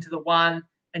was locked into the 1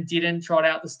 and didn't trot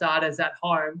out the starters at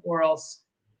home, or else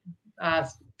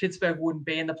Pittsburgh wouldn't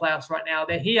be in the playoffs right now.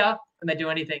 They're here, and they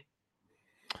do anything.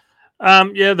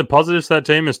 The positives to that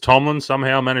team is Tomlin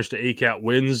somehow managed to eke out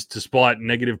wins despite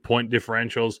negative point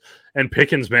differentials. And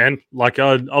Pickens, man, like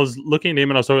I was looking at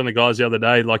him and I was talking to the guys the other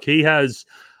day. Like, he has,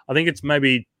 I think it's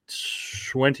maybe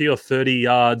 20 or 30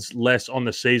 yards less on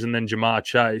the season than Jamar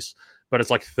Chase, but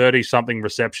it's like 30-something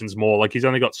receptions more. Like, he's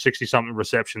only got 60-something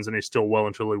receptions and he's still well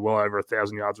and truly well over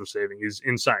 1,000 yards receiving. He's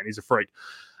insane. He's a freak.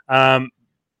 And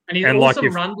he's an awesome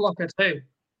run blocker too.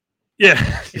 Yeah.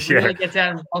 He really gets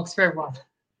out of the box for everyone.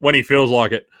 When he feels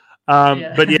like it.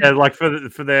 But yeah, like for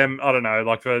them, I don't know,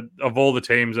 like of all the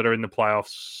teams that are in the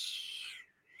playoffs,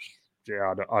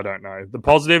 I don't know. The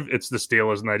positive, it's the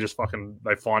Steelers, and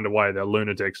they find a way. They're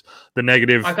lunatics. The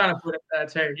negative, I kind of put it there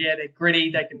too. Yeah, they're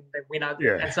gritty. They win up.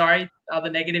 Yeah. And sorry,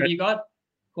 other negative you got?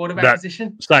 Quarterback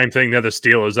position? Same thing. They're the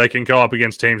Steelers. They can go up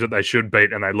against teams that they should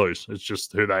beat and they lose. It's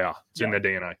just who they are. It's in their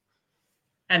DNA.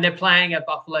 And they're playing at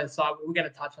Buffalo, so we're going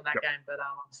to touch on that game. But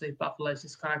obviously, Buffalo's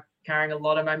just kind of carrying a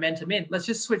lot of momentum in. Let's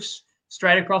just switch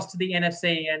straight across to the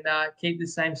NFC and keep the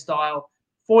same style.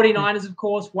 49ers, of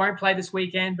course, won't play this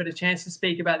weekend, but a chance to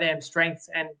speak about their strengths.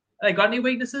 And they got any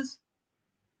weaknesses?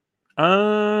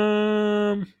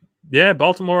 Yeah,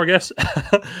 Baltimore, I guess.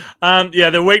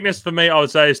 The weakness for me, I would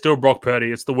say, is still Brock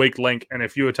Purdy. It's the weak link, and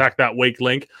if you attack that weak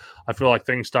link, I feel like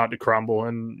things start to crumble.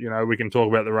 And, we can talk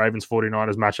about the Ravens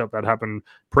 49ers matchup that happened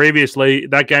previously.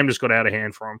 That game just got out of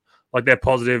hand for them. Like, they're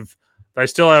positive. They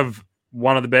still have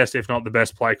one of the best, if not the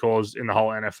best, play calls in the whole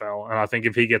NFL. And I think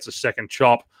if he gets a second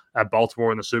chop at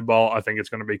Baltimore in the Super Bowl, I think it's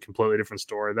going to be a completely different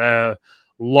story. They're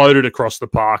loaded across the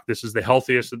park. This is the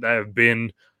healthiest that they have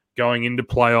been going into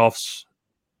playoffs.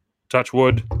 Touch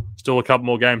wood. Still a couple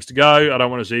more games to go. I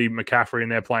don't want to see McCaffrey in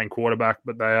there playing quarterback,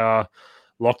 but they are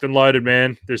locked and loaded,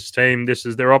 man. This team, this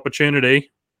is their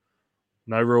opportunity.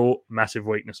 No real massive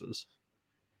weaknesses.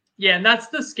 Yeah, and that's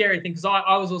the scary thing, because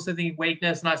I was also thinking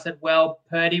weakness, and I said, well,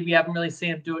 Purdy, we haven't really seen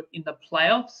him do it in the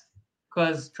playoffs,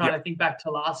 because trying to think back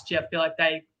to last year, I feel like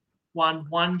they won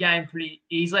one game pretty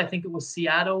easily. I think it was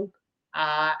Seattle,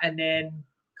 and then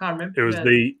can't remember. It was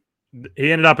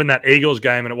he ended up in that Eagles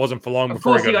game, and it wasn't for long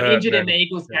before he got hurt, injured in the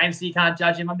Eagles game, so you can't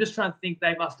judge him. I'm just trying to think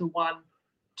they must have won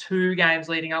 2 games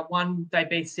leading up. One, they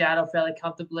beat Seattle fairly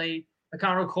comfortably. I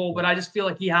can't recall, but I just feel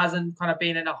like he hasn't kind of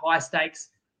been in a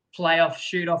high-stakes playoff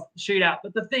shootout.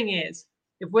 But the thing is,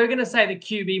 if we're going to say the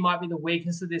QB might be the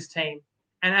weakness of this team,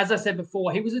 and as I said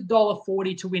before, he was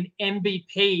 $1.40 to win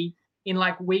MVP in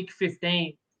like week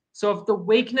 15. So if the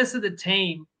weakness of the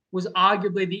team was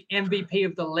arguably the MVP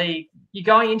of the league, you're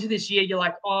going into this year, you're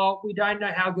like, oh, we don't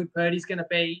know how good Purdy's going to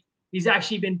be. He's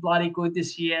actually been bloody good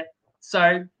this year.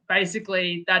 So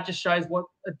basically, that just shows what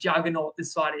a juggernaut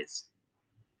this side is.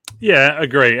 Yeah,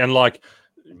 agree. And like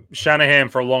Shanahan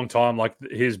for a long time, like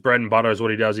his bread and butter is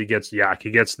what he does. He gets yak. He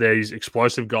gets these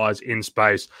explosive guys in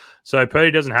space. So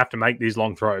Purdy doesn't have to make these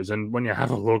long throws. And when you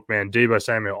have a look, man, Deebo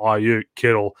Samuel, Ayuk,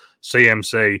 Kittle,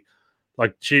 CMC,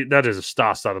 that is a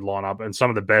star-studded lineup and some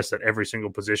of the best at every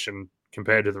single position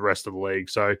compared to the rest of the league.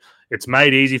 So it's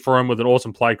made easy for him with an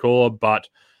awesome play caller, but,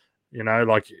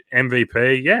 like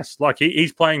MVP, yes. Like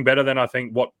he's playing better than I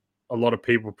think what a lot of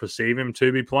people perceive him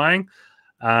to be playing.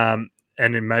 And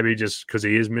then maybe just because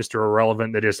he is Mr.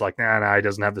 Irrelevant, they're just like, nah, he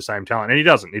doesn't have the same talent. And he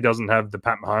doesn't. He doesn't have the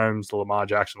Pat Mahomes, the Lamar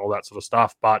Jackson, all that sort of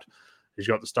stuff, but he's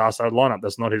got the star-studded lineup.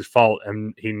 That's not his fault.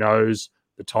 And he knows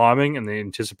the timing and the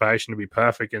anticipation to be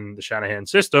perfect in the Shanahan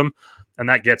system, and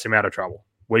that gets him out of trouble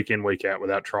week in, week out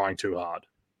without trying too hard.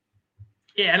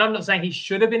 Yeah, and I'm not saying he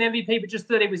should have been MVP, but just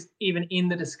that he was even in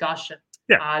the discussion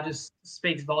just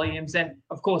speaks volumes. And,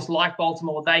 of course, like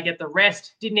Baltimore, they get the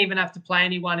rest, didn't even have to play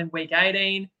anyone in week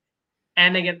 18,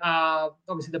 and they get,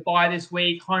 obviously, the bye this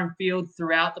week, home field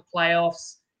throughout the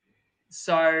playoffs.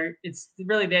 So it's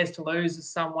really theirs to lose as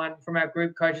someone from our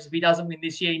group coaches. If he doesn't win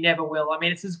this year, he never will. I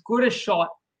mean, it's as good a shot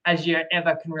as you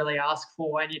ever can really ask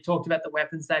for. And you talked about the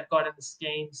weapons they've got in the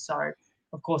scheme. So,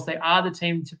 of course, they are the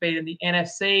team to beat in the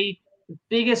NFC. The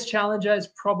biggest challenger is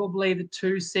probably the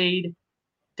 2-seed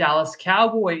Dallas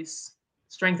Cowboys.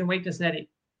 Strength and weakness, Neddy?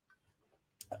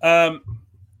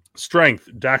 Strength.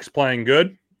 Dak's playing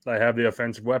good. They have the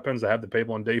offensive weapons. They have the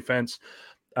people on defense.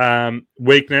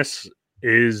 Weakness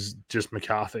is just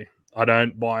McCarthy. I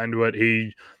don't buy into it.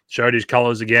 He showed his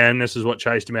colors again. This is what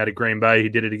chased him out of Green Bay. He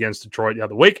did it against Detroit the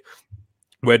other week,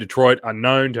 where Detroit are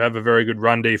known to have a very good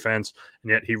run defense,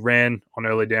 and yet he ran on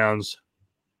early downs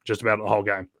just about the whole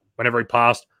game. Whenever he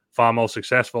passed, far more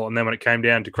successful. And then when it came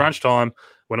down to crunch time,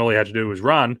 when all he had to do was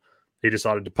run, he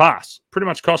decided to pass. Pretty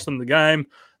much cost them the game.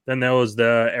 Then there was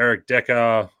the Eric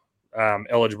Decker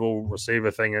eligible receiver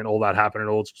thing, and all that happened. It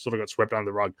all sort of got swept under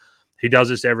the rug. He does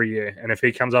this every year. And if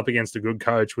he comes up against a good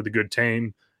coach with a good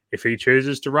team, if he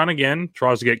chooses to run again,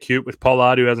 tries to get cute with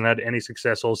Pollard, who hasn't had any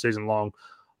success all season long,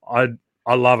 I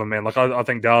love him, man. I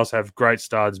think Dallas have great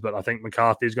studs, but I think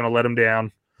McCarthy's going to let him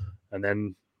down, and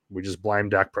then we just blame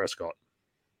Dak Prescott.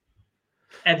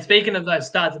 And speaking of those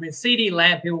studs, I mean, CeeDee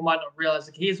Lamb, people might not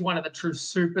realize, he's one of the true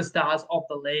superstars of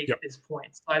the league at this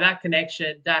point. So that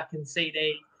connection, Dak and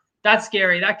CD, that's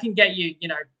scary. That can get you,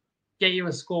 get you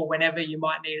a score whenever you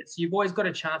might need it. So you've always got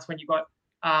a chance when you've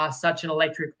got such an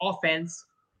electric offense.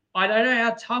 I don't know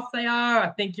how tough they are. I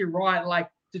think you're right. Like,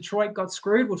 Detroit got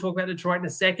screwed. We'll talk about Detroit in a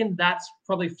second. That's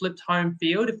probably flipped home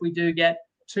field if we do get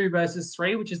 2 versus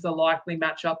 3, which is the likely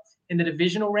matchup in the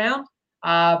divisional round.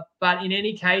 But in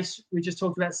any case, we just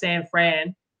talked about San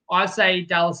Fran. I say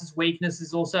Dallas's weakness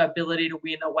is also ability to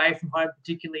win away from home,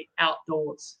 particularly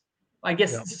outdoors. I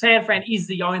guess San Fran is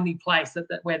the only place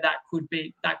where that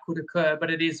could occur,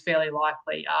 but it is fairly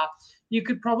likely. You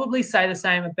could probably say the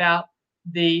same about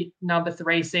the number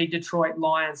 3 seed Detroit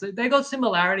Lions. They got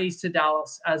similarities to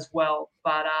Dallas as well,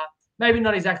 but maybe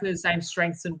not exactly the same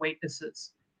strengths and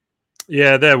weaknesses.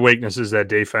 Yeah, their weakness is their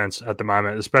defense at the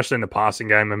moment, especially in the passing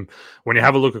game. And when you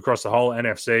have a look across the whole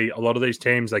NFC, a lot of these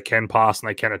teams, they can pass and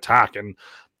they can attack. And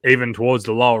even towards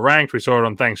the lower ranked. We saw it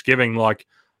on Thanksgiving, like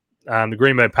the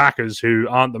Green Bay Packers, who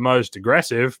aren't the most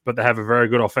aggressive, but they have a very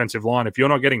good offensive line. If you're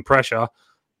not getting pressure,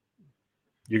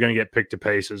 you're going to get picked to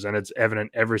pieces, and it's evident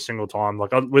every single time.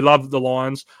 Like, we love the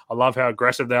Lions. I love how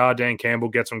aggressive they are. Dan Campbell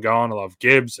gets them going. I love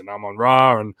Gibbs and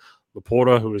Amon-Ra and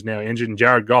Laporta, who is now injured, and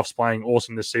Jared Goff's playing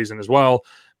awesome this season as well.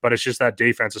 But it's just that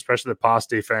defense, especially the pass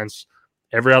defense.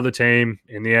 Every other team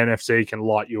in the NFC can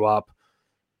light you up.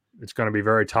 It's going to be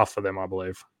very tough for them, I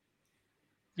believe.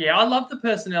 Yeah, I love the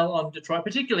personnel on Detroit,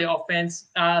 particularly offense.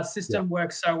 System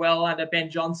works so well under Ben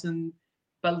Johnson,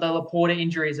 but the Laporta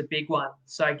injury is a big one.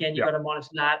 So, again, you've got to monitor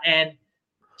that. And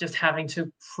just having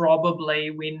to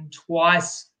probably win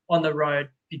twice on the road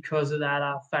because of that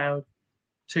failed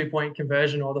two-point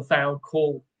conversion or the failed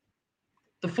call.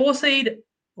 The 4 seed,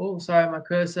 oh, sorry, my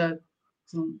cursor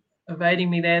is evading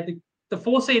me there. The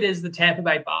 4 seed is the Tampa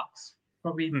Bay Bucks.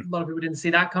 Probably a lot of people didn't see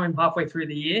that coming halfway through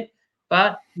the year.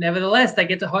 But nevertheless, they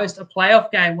get to host a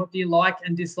playoff game. What do you like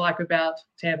and dislike about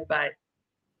Tampa Bay?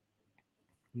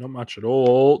 Not much at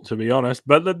all, to be honest.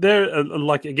 But they're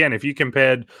like, again, if you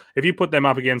put them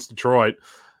up against Detroit,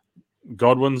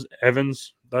 Godwin's,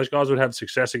 Evans, those guys would have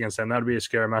success against them. That would be a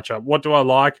scary matchup. What do I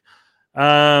like?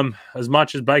 As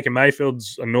much as Baker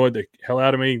Mayfield's annoyed the hell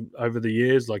out of me over the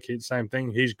years, like same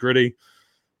thing. He's gritty.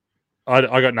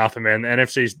 I got nothing, man. None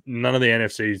of the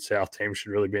NFC South teams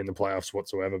should really be in the playoffs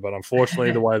whatsoever. But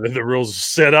unfortunately, the way that the rules are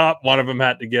set up, one of them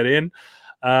had to get in.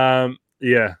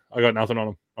 Yeah, I got nothing on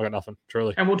them. I got nothing,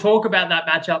 truly. And we'll talk about that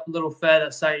matchup a little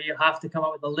further, so you have to come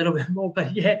up with a little bit more.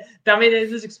 But yeah, I mean,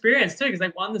 there's experience too, because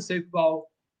they won the Super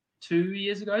Bowl 2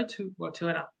 years ago,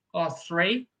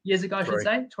 3 years ago, I should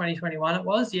say. 2021 it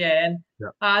was, yeah. And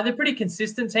they're a pretty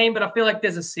consistent team, but I feel like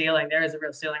there's a ceiling. There is a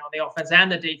real ceiling on the offense and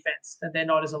the defense, and they're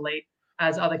not as elite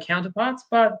as other counterparts.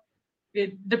 But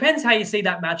it depends how you see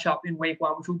that matchup in week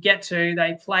 1, which we'll get to.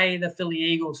 They play the Philly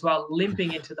Eagles, who are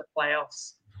limping into the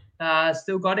playoffs.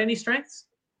 Still got any strengths?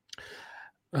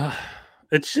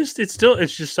 It's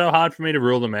just so hard for me to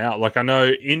rule them out. Like, I know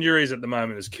injuries at the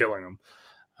moment is killing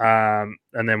them.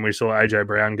 And then we saw AJ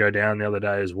Brown go down the other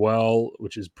day as well,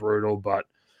 which is brutal, but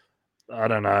I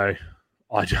don't know.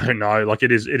 Like,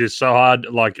 it is so hard.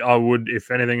 Like, I would,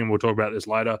 if anything, and we'll talk about this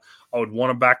later, I would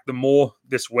want to back them more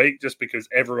this week just because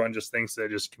everyone just thinks they're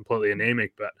just completely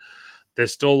anemic, but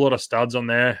there's still a lot of studs on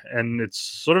there. And it's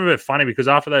sort of a bit funny because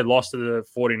after they lost to the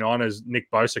 49ers, Nick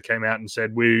Bosa came out and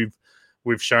said, we've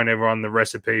shown everyone the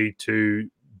recipe to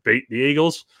beat the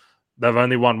Eagles. They've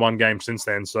only won 1 game since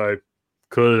then, so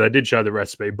clearly they did show the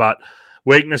recipe. But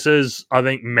weaknesses, I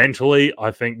think mentally,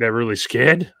 I think they're really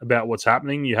scared about what's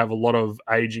happening. You have a lot of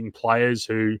aging players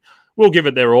who will give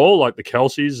it their all, like the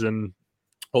Kelseys and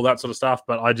all that sort of stuff.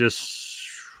 But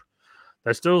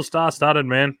they still star-studded,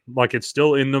 man. Like, it's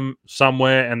still in them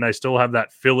somewhere, and they still have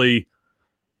that Philly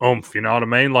oomph, you know what I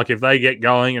mean? Like, if they get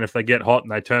going and if they get hot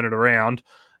and they turn it around,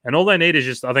 and all they need is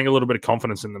just, I think, a little bit of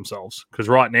confidence in themselves. Because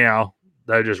right now,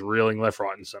 they're just reeling left,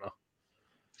 right, and center.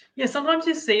 Yeah, sometimes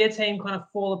you see a team kind of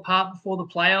fall apart before the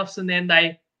playoffs and then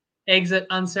they exit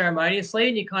unceremoniously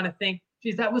and you kind of think,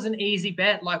 geez, that was an easy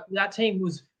bet. Like, that team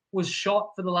was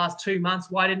shot for the last 2 months.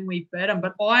 Why didn't we bet them?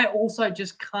 But I also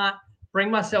just can't bring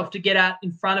myself to get out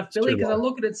in front of Philly because I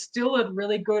look at it still a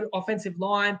really good offensive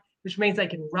line, which means they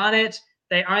can run it.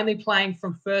 They're only playing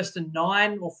from 1st and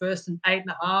 9 or 1st and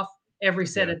 8.5 every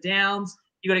set of downs.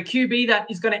 You got a QB that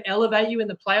is going to elevate you in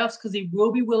the playoffs because he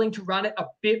will be willing to run it a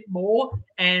bit more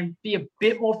and be a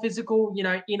bit more physical, you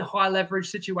know, in high leverage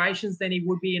situations than he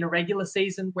would be in a regular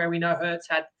season where we know Hurts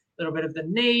had a little bit of the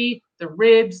knee, the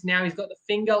ribs. Now he's got the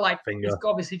finger. He's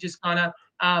obviously just kind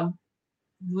of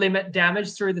limit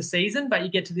damage through the season. But you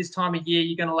get to this time of year,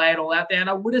 you're going to lay it all out there. And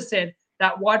I would have said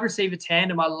that wide receiver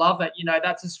tandem, I love it. You know,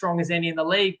 that's as strong as any in the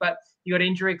league. But you got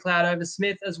injury cloud over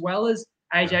Smith as well as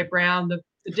AJ Brown. The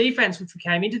defense, which we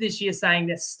came into this year saying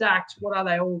they're stacked. What are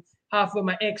they all? Half of them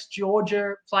are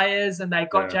ex-Georgia players, and they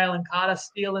got Jalen Carter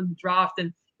stealing the draft, and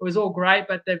it was all great,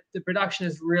 but the production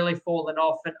has really fallen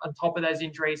off and on top of those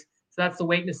injuries. So that's the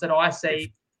weakness that I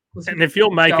see. And if you're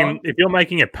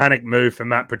making a panic move for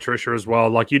Matt Patricia as well,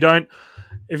 like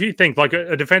if you think like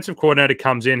a defensive coordinator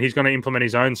comes in, he's going to implement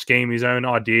his own scheme, his own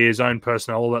ideas, his own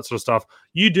personnel, all that sort of stuff.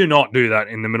 You do not do that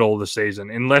in the middle of the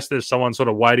season unless there's someone sort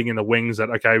of waiting in the wings that,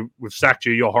 okay, we've sacked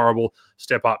you, you're horrible,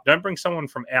 step up. Don't bring someone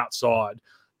from outside.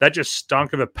 That just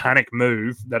stunk of a panic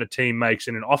move that a team makes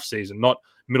in an off season, not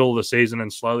middle of the season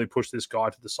and slowly push this guy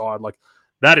to the side. Like,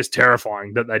 that is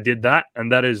terrifying that they did that,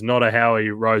 and that is not a Howie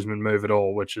Roseman move at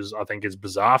all, which is, I think, is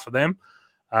bizarre for them.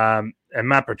 And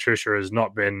Matt Patricia has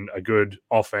not been a good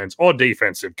offense or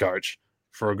defensive coach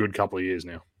for a good couple of years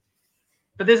now.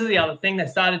 But this is the other thing. They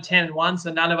started 10-1,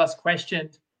 so none of us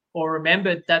questioned or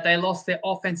remembered that they lost their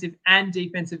offensive and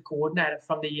defensive coordinator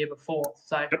from the year before.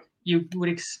 So you would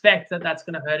expect that that's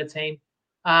going to hurt a team.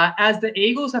 As the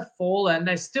Eagles have fallen,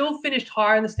 they still finished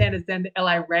higher in the standards than the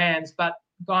LA Rams, but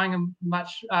going a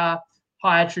much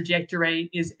higher trajectory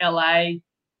is LA.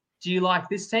 Do you like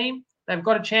this team? They've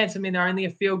got a chance. I mean, they're only a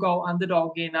field goal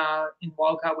underdog in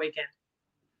Wildcard Weekend.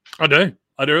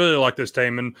 I do really like this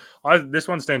team, and this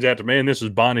one stands out to me, and this is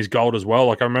Barney's gold as well.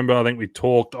 Like, I remember, I think we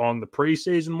talked on the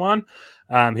preseason one.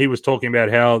 He was talking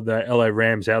about how the LA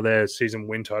Rams, how their season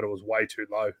win total was way too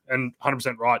low, and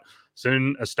 100% right.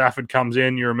 Soon as Stafford comes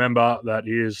in, you remember that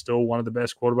he is still one of the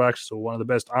best quarterbacks, still one of the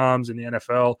best arms in the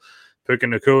NFL. Puka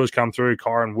Nakua's come through,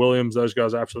 Kyron Williams, those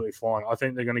guys are absolutely flying. I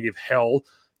think they're going to give hell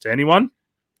to anyone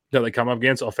that they come up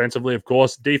against offensively, of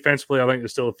course. Defensively, I think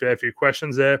there's still a fair few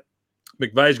questions there.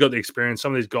 McVay's got the experience.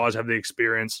 Some of these guys have the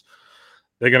experience.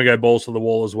 They're going to go balls to the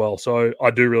wall as well. So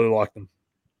I do really like them.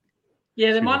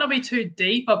 Yeah, they might not be too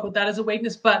deep. I put that as a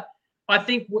weakness, but I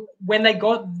think when they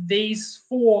got these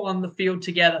four on the field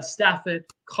together, Stafford,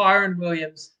 Kyron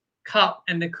Williams, Kupp,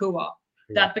 and Nakua,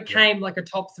 that became like a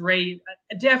top three,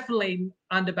 definitely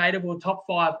undebatable top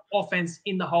five offense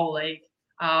in the whole league.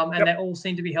 And they all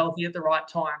seem to be healthy at the right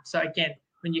time. So again,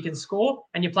 when you can score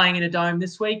and you're playing in a dome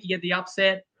this week, you get the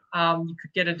upset. You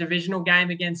could get a divisional game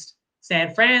against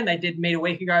San Fran. They did meet a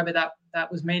week ago, but that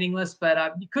was meaningless.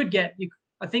 But you could get.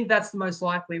 I think that's the most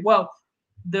likely. Well,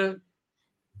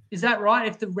 is that right?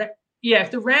 If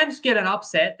the Rams get an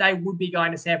upset, they would be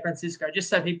going to San Francisco. Just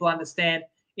so people understand,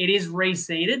 it is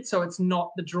reseeded, so it's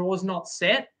not, the draw's not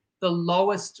set. The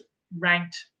lowest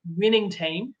ranked winning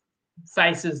team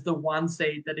faces the 1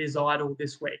 seed that is idle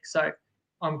this week. So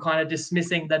I'm kind of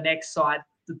dismissing the next side,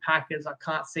 the Packers. I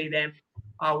can't see them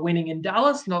winning in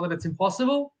Dallas. Not that it's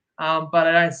impossible, but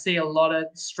I don't see a lot of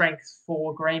strength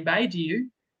for Green Bay. Do you?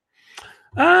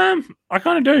 I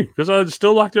kind of do, because I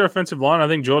still like their offensive line. I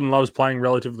think Jordan Love's playing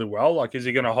relatively well. Like, is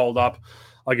he going to hold up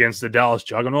against the Dallas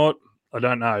juggernaut? I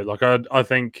don't know. Like, I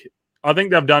think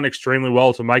they've done extremely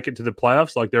well to make it to the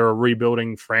playoffs. Like, they're a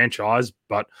rebuilding franchise,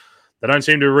 but they don't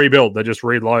seem to rebuild. They just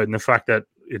reload. And the fact that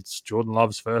it's Jordan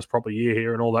Love's first proper year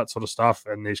here and all that sort of stuff,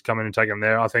 and he's coming and taking them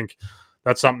there, I think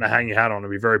that's something to hang your hat on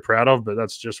and be very proud of. But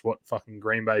that's just what fucking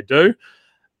Green Bay do.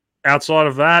 Outside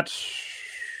of that,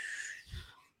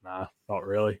 nah, not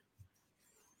really.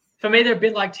 For me, they're a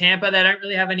bit like Tampa. They don't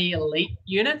really have any elite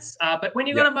units. But when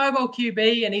you've got a mobile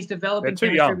QB and he's developing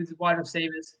chemistry with his wide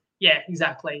receivers, yeah,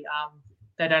 exactly.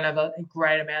 They don't have a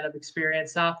great amount of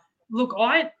experience. Look,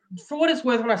 for what it's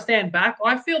worth, when I stand back,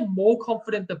 I feel more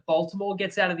confident that Baltimore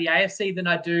gets out of the AFC than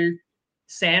I do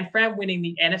San Fran winning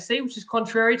the NFC, which is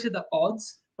contrary to the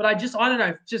odds. But I don't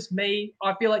know, just me,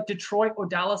 I feel like Detroit or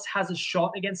Dallas has a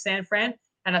shot against San Fran.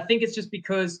 And I think it's just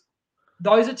because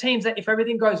those are teams that if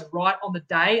everything goes right on the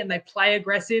day and they play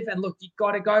aggressive, and look, you've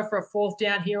got to go for a fourth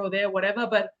down here or there, whatever.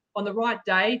 But on the right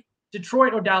day,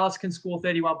 Detroit or Dallas can score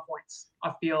 31 points,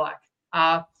 I feel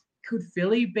like. Could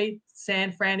Philly beat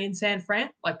San Fran in San Fran?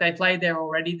 Like, they played there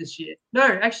already this year. No,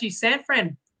 actually, San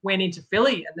Fran went into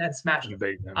Philly and then smashed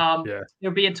them.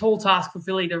 It'll be a tall task for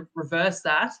Philly to reverse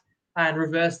that and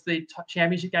reverse the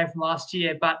championship game from last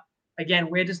year. But again,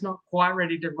 we're just not quite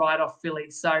ready to write off Philly.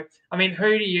 So, I mean,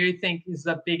 who do you think is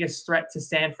the biggest threat to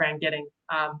San Fran getting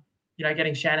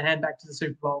Shanahan back to the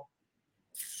Super Bowl?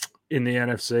 In the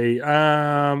NFC,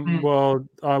 well,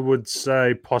 I would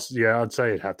say possibly. Yeah, I'd say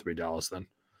it'd have to be Dallas then.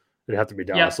 It'd have to be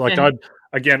Dallas. I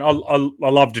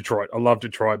love Detroit. I love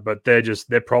Detroit, but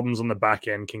their problems on the back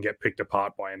end can get picked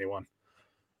apart by anyone.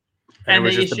 And it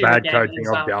was just the bad coaching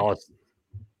of Dallas.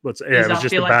 It was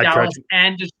just the bad Dallas coaching.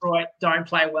 And Detroit don't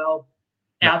play well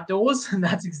outdoors, and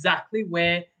that's exactly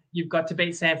where you've got to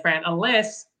beat San Fran,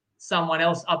 unless someone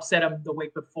else upset them the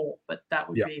week before. But that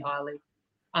would be highly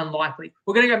unlikely.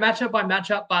 We're going to go matchup by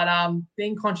matchup, but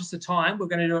being conscious of time, we're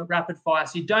going to do it rapid fire.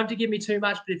 So you don't have to give me too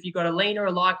much, but if you've got a lean or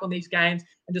a like on these games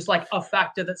and just like a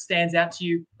factor that stands out to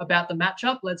you about the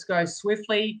matchup, let's go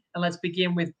swiftly, and let's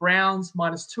begin with Browns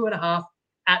 -2.5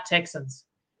 at Texans.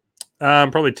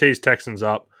 Probably tease Texans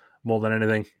up more than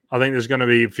anything. I think there's going to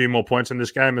be a few more points in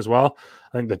this game as well.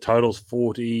 I think the total's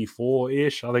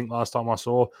 44-ish, I think, last time I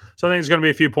saw. So I think there's going to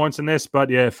be a few points in this. But,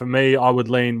 yeah, for me, I would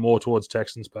lean more towards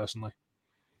Texans personally.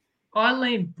 I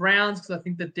lean Browns because I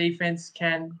think the defense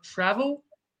can travel.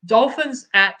 Dolphins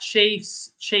at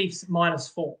Chiefs. Chiefs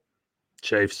 -4.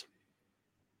 Chiefs.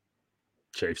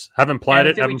 Haven't played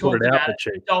it, haven't put it out, but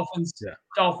Chiefs.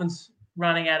 Dolphins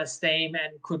running out of steam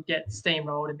and could get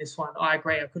steamrolled in this one. I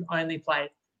agree. I could only play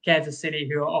Kansas City,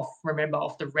 who are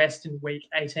off the rest in week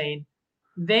 18.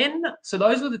 Then, so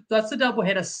that's the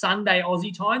doubleheader Sunday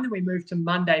Aussie time. Then we move to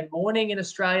Monday morning in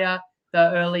Australia.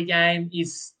 The early game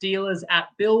is Steelers at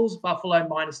Bills, Buffalo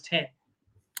 -10.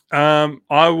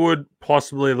 I would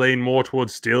possibly lean more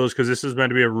towards Steelers because this is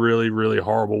meant to be a really, really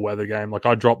horrible weather game. Like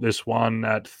I dropped this one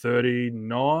at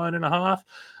 39.5.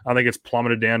 I think it's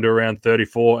plummeted down to around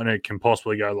 34 and it can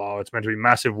possibly go lower. It's meant to be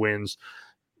massive winds,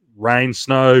 rain,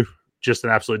 snow, just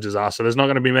an absolute disaster. There's not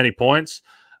going to be many points.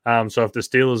 So if the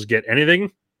Steelers get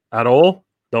anything at all,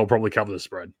 they'll probably cover the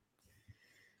spread.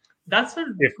 That's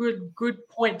a good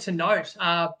point to note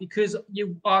because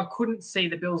I couldn't see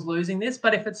the Bills losing this.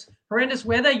 But if it's horrendous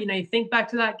weather, you think back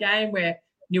to that game where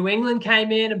New England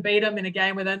came in and beat them in a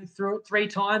game where they only threw it 3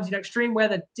 times. Extreme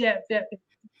weather,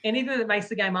 anything that makes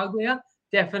the game uglier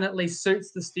definitely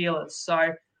suits the Steelers.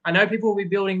 So I know people will be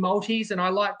building multis, and I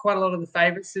like quite a lot of the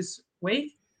favorites this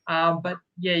week. But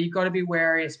yeah, you've got to be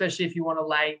wary, especially if you want to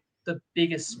lay the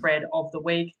biggest spread of the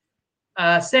week.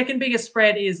 Second biggest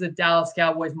spread is the Dallas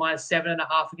Cowboys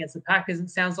 -7.5 against the Packers. It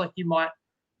sounds like you might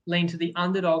lean to the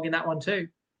underdog in that one too.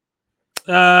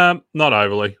 Not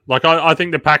overly. Like I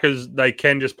think the Packers, they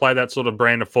can just play that sort of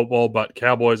brand of football, but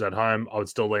Cowboys at home, I would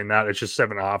still lean that. It's just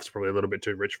 7.5 is probably a little bit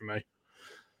too rich for me.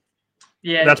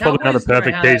 Yeah, that's probably another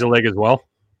perfect teaser leg as well.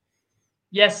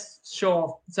 Yes,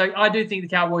 sure. So I do think the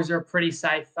Cowboys are a pretty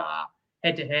safe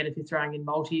head-to-head if you're throwing in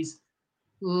multis.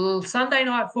 Sunday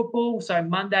night football, so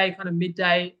Monday, kind of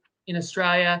midday in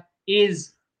Australia,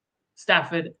 is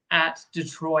Stafford at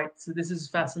Detroit. So this is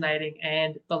fascinating.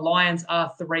 And the Lions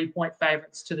are 3-point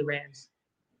favorites to the Rams.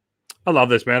 I love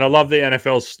this, man. I love the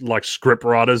NFL's script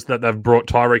writers that they've brought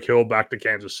Tyreek Hill back to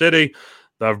Kansas City.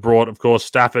 They've brought, of course,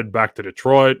 Stafford back to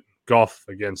Detroit. Goff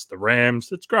against the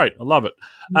Rams. It's great. I love it.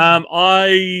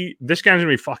 This game's going to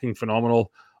be fucking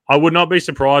phenomenal. I would not be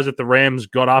surprised if the Rams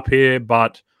got up here,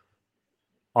 but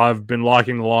I've been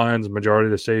liking the Lions majority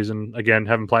of the season. Again,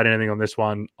 haven't played anything on this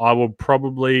one. I will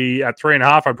probably, at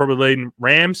 3.5, I'd probably lean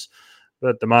Rams,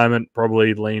 but at the moment,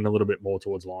 probably lean a little bit more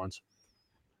towards Lions.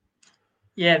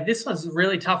 Yeah, this one's a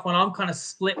really tough one. I'm kind of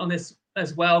split on this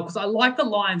as well because I like the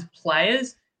Lions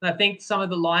players, and I think some of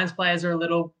the Lions players are a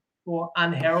little more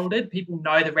unheralded. People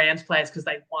know the Rams players because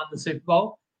they won the Super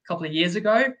Bowl a couple of years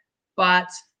ago, but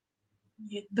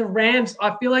the Rams,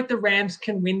 I feel like the Rams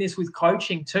can win this with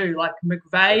coaching too. Like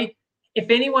McVay,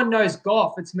 if anyone knows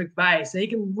Goff, it's McVay. So he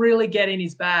can really get in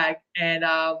his bag and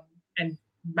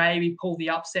maybe pull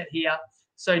the upset here.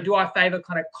 So do I favor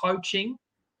kind of coaching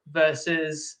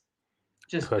versus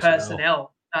just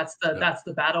personnel? That's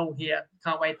the battle here.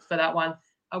 Can't wait for that one.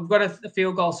 I've got a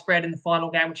field goal spread in the final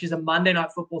game, which is a Monday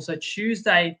night football. So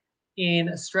Tuesday in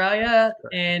Australia.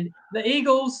 And the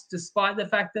Eagles, despite the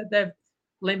fact that they've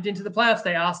limped into the playoffs,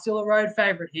 they are still a road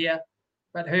favorite here.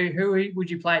 But who would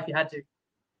you play if you had to?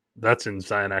 That's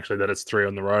insane, actually, that it's 3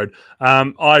 on the road.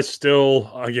 I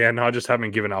just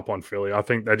haven't given up on Philly. I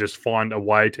think they just find a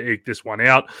way to eke this one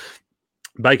out.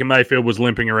 Baker Mayfield was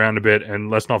limping around a bit,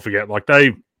 and let's not forget,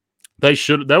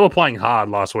 they were playing hard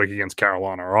last week against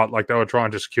Carolina, right? Like they were trying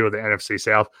to secure the NFC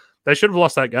South. They should have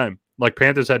lost that game. Like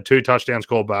Panthers had 2 touchdowns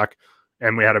called back,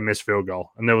 and we had a missed field goal,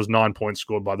 and there was 9 points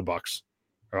scored by the Bucs.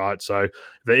 All right, so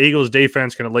the Eagles'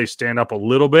 defense can at least stand up a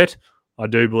little bit. I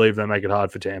do believe they make it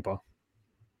hard for Tampa.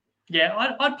 Yeah,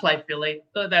 I'd play Philly. I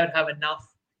thought they would have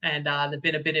enough, and they've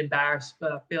been a bit embarrassed.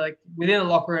 But I feel like within the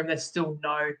locker room, they still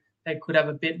know they could have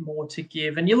a bit more to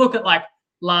give. And you look at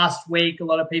last week, a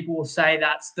lot of people will say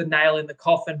that's the nail in the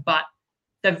coffin, but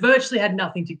they virtually had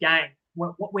nothing to gain.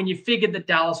 When you figured that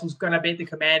Dallas was going to beat the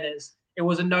Commanders, it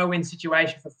was a no-win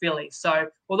situation for Philly. So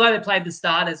although they played the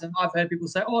starters, and I've heard people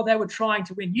say, they were trying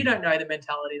to win. You don't know the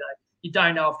mentality, though. You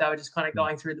don't know if they were just kind of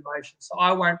going through the motions. So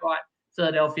I won't write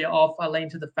Philadelphia off. I lean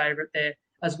to the favorite there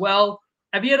as well.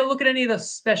 Have you had a look at any of the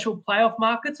special playoff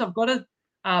markets? I've got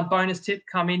a bonus tip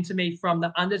come into me from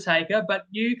the Undertaker, but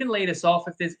you can lead us off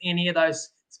if there's any of those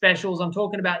specials. I'm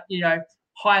talking about,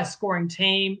 highest scoring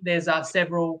team. There's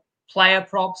several player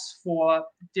props for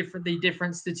the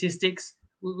different statistics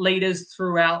leaders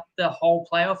throughout the whole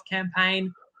playoff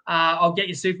campaign. I'll get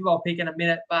your Super Bowl pick in a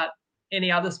minute, but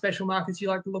any other special markets you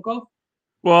like to look off?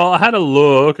 Well, I had a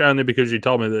look only because you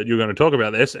told me that you're going to talk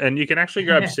about this, and you can actually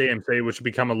grab CMC, which will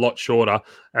become a lot shorter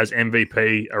as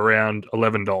MVP around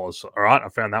 $11. All right, I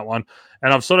found that one.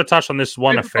 And I've sort of touched on this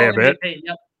one a fair bit.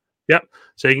 Yep.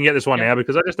 So you can get this one now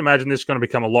because I just imagine this is going to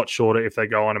become a lot shorter if they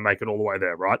go on and make it all the way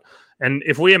there, right? And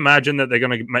if we imagine that they're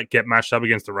going to get matched up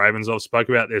against the Ravens, I've spoke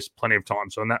about this plenty of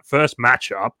times. So in that first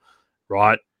matchup,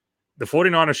 right, the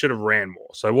 49ers should have ran more.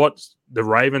 So what the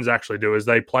Ravens actually do is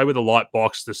they play with a light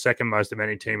box, the second most of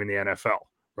any team in the NFL,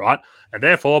 right? And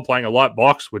therefore, playing a light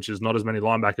box, which is not as many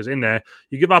linebackers in there,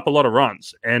 you give up a lot of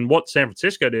runs. And what San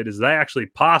Francisco did is they actually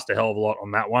passed a hell of a lot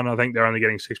on that one. I think they're only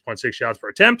getting 6.6 yards per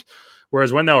attempt,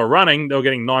 whereas when they were running, they were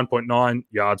getting 9.9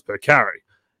 yards per carry.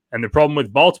 And the problem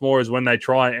with Baltimore is when they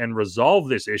try and resolve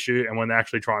this issue and when they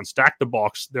actually try and stack the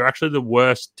box, they're actually the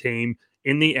worst team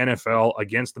in the NFL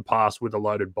against the pass with a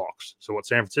loaded box. So what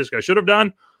San Francisco should have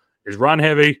done is run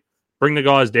heavy, bring the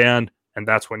guys down, and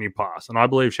that's when you pass. And I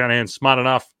believe Shanahan's smart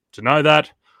enough to know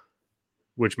that,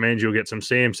 which means you'll get some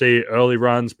CMC early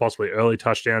runs, possibly early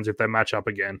touchdowns if they match up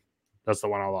again. That's the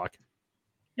one I like.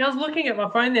 Yeah, I was looking at my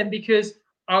phone then because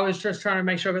I was just trying to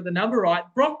make sure I got the number right.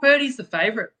 Brock Purdy's the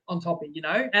favorite on topic, and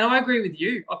I agree with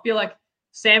you. I feel like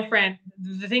San Fran,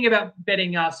 the thing about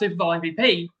betting Super Bowl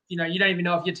MVP, you don't even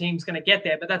know if your team's going to get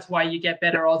there, but that's why you get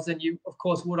better odds than you, of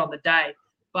course, would on the day.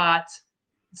 But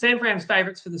San Fran's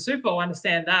favorites for the Super Bowl, I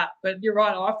understand that. But you're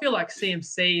right. I feel like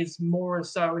CMC is more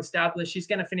so established. He's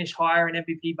going to finish higher in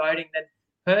MVP voting than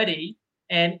Purdy.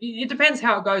 And it depends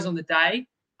how it goes on the day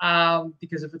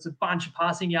because if it's a bunch of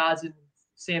passing yards and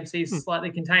CMC is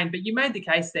slightly contained, but you made the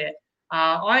case there.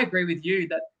 I agree with you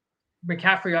that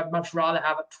McCaffrey, I'd much rather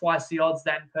have it twice the odds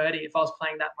than Purdy if I was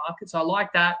playing that market. So I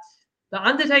like that. The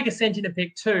Undertaker sent in a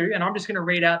pick too, and I'm just going to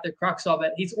read out the crux of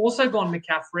it. He's also gone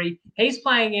McCaffrey. He's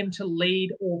playing him to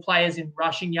lead all players in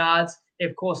rushing yards. He,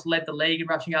 of course, led the league in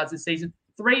rushing yards this season.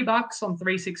 $3 on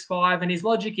 365, and his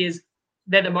logic is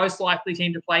they're the most likely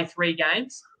team to play 3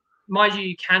 games. Mind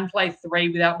you can play 3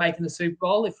 without making the Super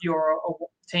Bowl if you're a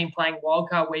team playing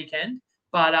wildcard weekend.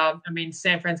 But,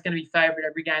 San Fran's going to be favourite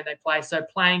every game they play. So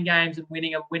playing games and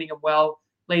winning them well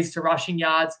leads to rushing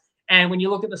yards. And when you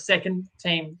look at the second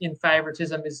team in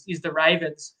favoritism is the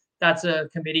Ravens. That's a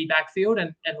committee backfield,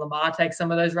 and Lamar takes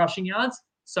some of those rushing yards.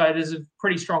 So there's a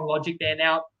pretty strong logic there.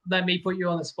 Now, let me put you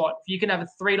on the spot. If you can have a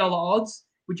 $3 odds,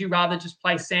 would you rather just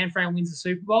play San Fran wins the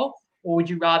Super Bowl, or would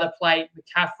you rather play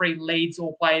McCaffrey leads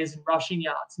all players in rushing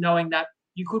yards, knowing that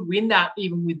you could win that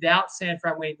even without San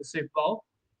Fran winning the Super Bowl?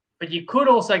 But you could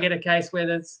also get a case where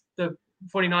the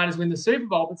 49ers win the Super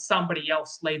Bowl, but somebody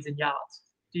else leads in yards.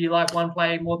 Do you like one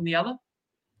play more than the other?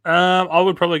 I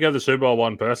would probably go the Super Bowl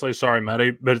one personally. Sorry,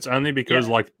 Matty, but it's only because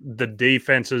the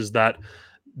defenses that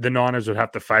the Niners would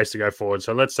have to face to go forward.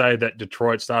 So let's say that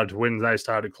Detroit started to win, they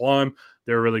started to climb.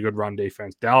 They're a really good run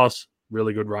defense. Dallas,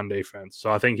 really good run defense.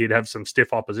 So I think he'd have some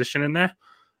stiff opposition in there,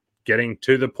 getting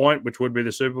to the point, which would be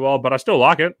the Super Bowl. But I still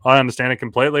like it. I understand it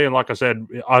completely. And like I said,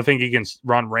 I think he can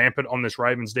run rampant on this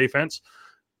Ravens defense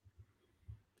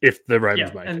if the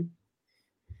Ravens make it.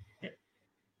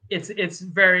 It's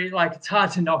very it's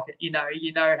hard to knock it. You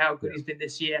know how good he's been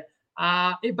this year.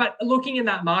 But looking in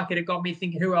that market, it got me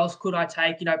thinking, who else could I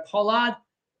take? Pollard,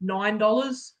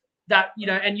 $9. That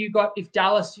and you got if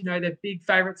Dallas, they're big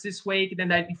favorites this week, and then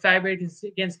they'd be favorites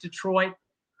against Detroit.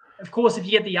 Of course, if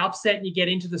you get the upset and you get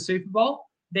into the Super Bowl,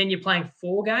 then you're playing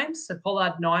 4 games. So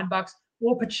Pollard $9,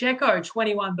 or Pacheco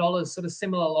 $21. Sort of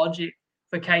similar logic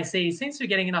for KC. He seems to be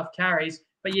getting enough carries.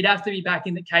 But you'd have to be back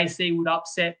in that KC would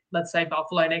upset, let's say,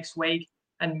 Buffalo next week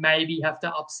and maybe have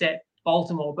to upset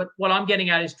Baltimore. But what I'm getting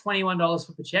at is $21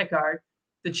 for Pacheco.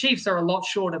 The Chiefs are a lot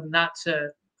shorter than that to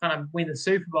kind of win the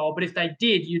Super Bowl. But if they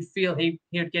did, you'd feel he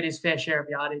would get his fair share of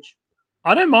yardage.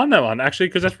 I don't mind that one, actually,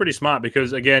 because that's pretty smart.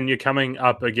 Because, again, you're coming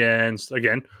up against,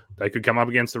 they could come up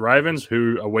against the Ravens,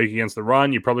 who are weak against the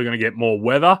run. You're probably going to get more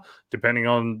weather, depending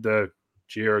on the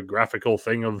geographical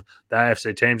thing of the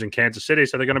AFC teams in Kansas City.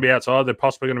 So they're going to be outside. They're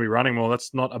possibly going to be running more.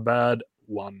 That's not a bad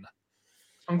one.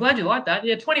 I'm glad you like that.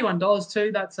 Yeah, $21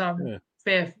 too. That's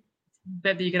fair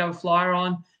bet that you could have a flyer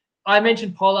on. I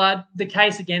mentioned Pollard. The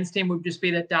case against him would just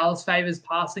be that Dallas favors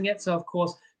passing it. So, of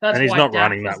course, that's and he's why not Dak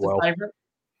running is that the well. favorite.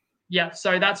 Yeah,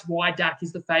 so that's why Dak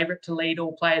is the favorite to lead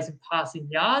all players in passing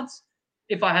yards.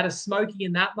 If I had a smoky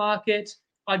in that market,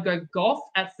 I'd go Goff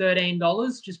at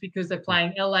 $13 just because they're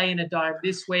playing LA in a dome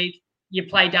this week. You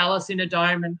play Dallas in a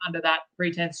dome, and under that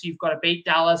pretense, you've got to beat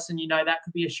Dallas, and that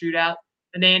could be a shootout.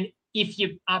 And then if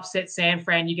you upset San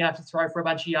Fran, you're going to have to throw for a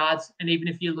bunch of yards. And even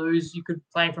if you lose, you could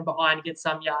play from behind and get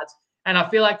some yards. And I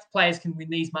feel like players can win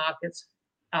these markets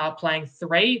playing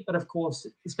 3. But, of course,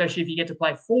 especially if you get to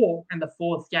play 4, and the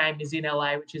 4th game is in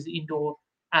LA, which is indoor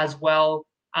as well.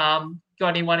 Got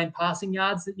anyone in passing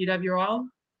yards that you'd have your eye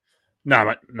on? No,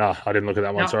 mate. No, I didn't look at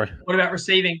that one. Sorry. What about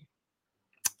receiving?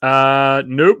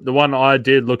 Nope. The one I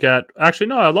did look at, actually,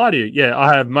 no, I lied to you. Yeah,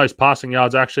 I have most passing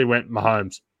yards. Actually, went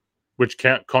Mahomes, which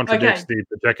contradicts the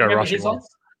Pacheco rushing one.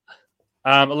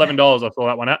 $11. I saw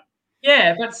that one out.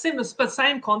 Yeah, but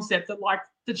same concept that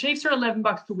the Chiefs are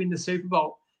 $11 to win the Super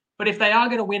Bowl. But if they are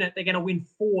going to win it, they're going to win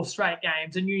 4 straight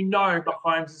games, and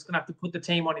Mahomes is going to have to put the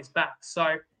team on his back.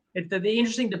 So The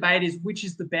interesting debate is which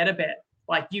is the better bet.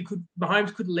 Like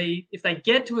Mahomes could lead if they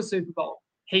get to a Super Bowl,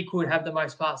 he could have the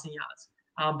most passing yards.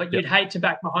 But you'd hate to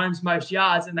back Mahomes most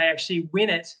yards and they actually win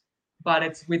it, but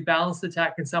it's with balanced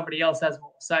attack and somebody else has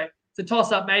more. So it's a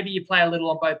toss up. Maybe you play a little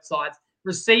on both sides.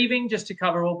 Receiving, just to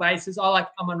cover all bases, I like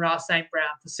Amon-Ra St.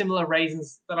 Brown for similar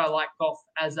reasons that I like Goff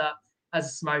as a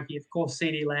smoky. Of course,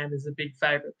 CD Lamb is a big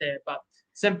favorite there, but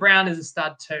St. Brown is a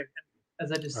stud too.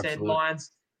 As I just said,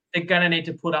 Lions, they're going to need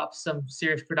to put up some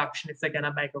serious production if they're going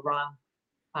to make a run.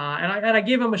 And I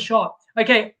give them a shot.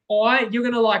 Okay, you're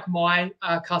going to like my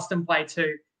custom play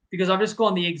too, because I've just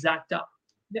gone the exacta.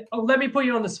 Let me put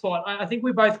you on the spot. I think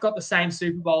we both got the same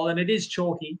Super Bowl, and it is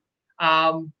chalky.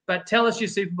 But tell us your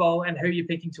Super Bowl and who you're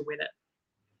picking to win it.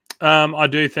 I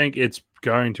do think it's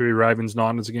going to be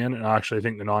Ravens-Niners again, and I actually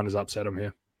think the Niners upset them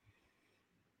here.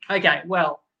 Okay,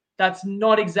 well, that's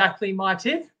not exactly my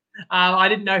tip. I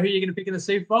didn't know who you're going to pick in the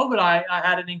Super Bowl, but I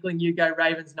had an inkling you go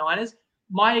Ravens-Niners.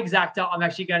 My exacta, I'm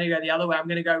actually going to go the other way. I'm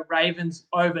going to go Ravens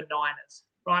over Niners,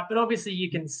 right? But obviously you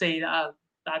can see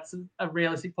that's a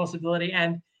realistic possibility.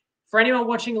 And for anyone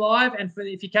watching live, and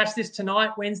if you catch this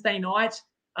tonight, Wednesday night,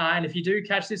 and if you do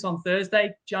catch this on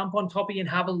Thursday, jump on Toppy and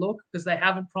have a look, because they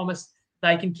haven't promised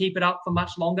they can keep it up for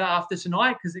much longer after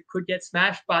tonight because it could get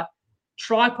smashed. But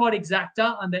tripod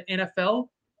exacta under NFL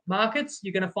markets,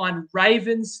 you're going to find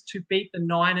Ravens to beat the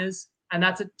Niners, and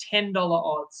that's at $10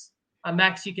 odds.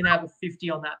 Max, you can have a 50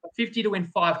 on that, but 50 to win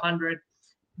 500.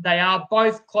 They are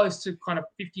both close to kind of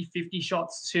 50-50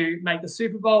 shots to make the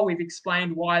Super Bowl. We've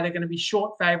explained why they're going to be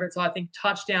short favorites. I think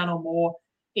touchdown or more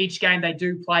each game they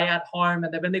do play at home,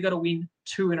 and they've only got to win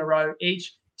 2 in a row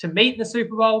each to meet in the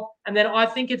Super Bowl. And then I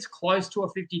think it's close to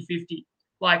a 50-50.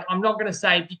 Like, I'm not going to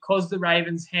say because the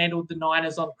Ravens handled the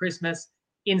Niners on Christmas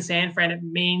in San Fran, it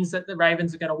means that the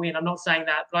Ravens are going to win. I'm not saying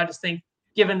that, but I just think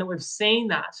given that we've seen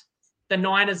that, the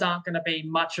Niners aren't going to be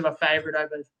much of a favorite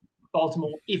over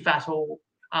Baltimore, if at all.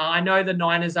 I know the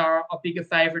Niners are a bigger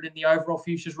favorite in the overall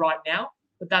futures right now,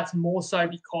 but that's more so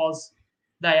because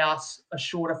they are a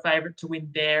shorter favorite to win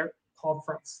their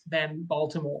conference than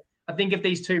Baltimore. I think if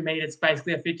these two meet, it's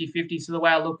basically a 50-50. So the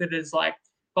way I look at it is like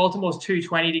Baltimore's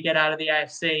 220 to get out of the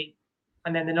AFC,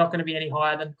 and then they're not going to be any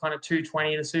higher than kind of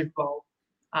 220 in the Super Bowl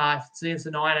if it's against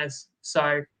the Niners.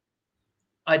 So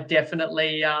I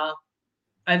definitely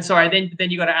then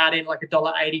you got to add in like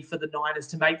 $1.80 for the Niners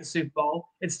to make the Super Bowl.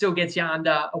 It still gets you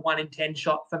under a 1 in 10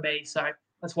 shot for me. So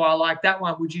that's why I like that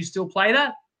one. Would you still play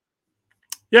that?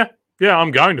 Yeah,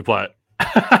 I'm going to play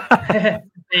it.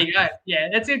 There you go. Yeah,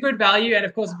 that's a good value. And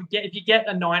of course, if you get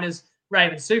a Niners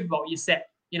Ravens Super Bowl, you're set.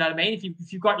 You know what I mean?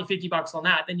 If you've got your $50 on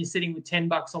that, then you're sitting with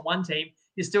 $10 on one team.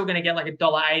 You're still going to get like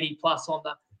 $1.80 plus on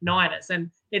the Niners. And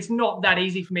it's not that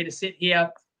easy for me to sit here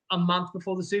a month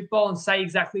before the Super Bowl and say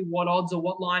exactly what odds or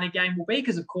what line a game will be,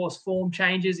 because of course form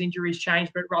changes, injuries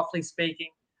change, but roughly speaking,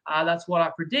 that's what I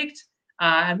predict.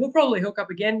 And we'll probably hook up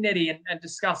again, Neddy, and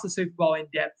discuss the Super Bowl in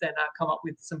depth and come up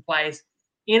with some plays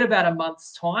in about a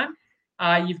month's time.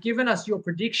 You've given us your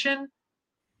prediction.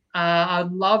 I'd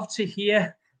love to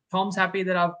hear. Tom's happy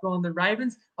that I've gone the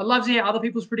Ravens. I'd love to hear other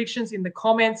people's predictions in the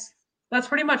comments. That's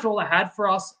pretty much all I had for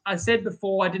us. I said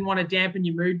before I didn't want to dampen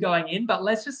your mood going in, but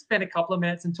let's just spend a couple of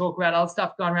minutes and talk about other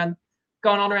stuff going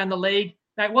on around the league.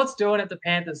 Mate, what's doing at the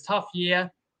Panthers? Tough year.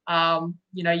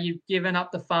 You've given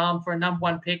up the farm for a number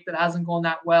 1 pick that hasn't gone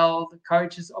that well. The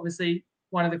coach is obviously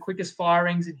one of the quickest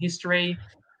firings in history.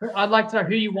 I'd like to know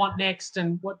who you want next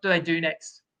and what do they do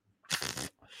next?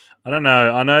 I don't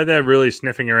know. I know they're really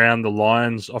sniffing around the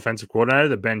Lions offensive coordinator,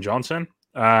 the Ben Johnson.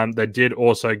 They did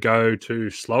also go to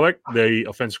Slowick, the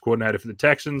offensive coordinator for the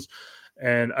Texans.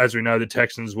 And as we know, the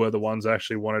Texans were the ones that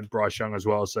actually wanted Bryce Young as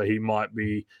well. So he might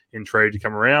be intrigued to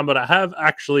come around. But I have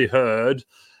actually heard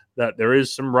that there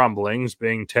is some rumblings,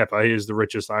 being Tepper, he is the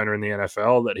richest owner in the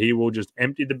NFL, that he will just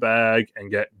empty the bag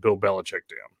and get Bill Belichick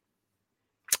down.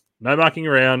 No mucking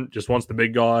around, just wants the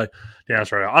big guy down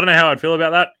straight out. I don't know how I'd feel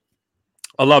about that.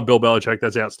 I love Bill Belichick.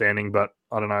 That's outstanding. But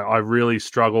I don't know. I really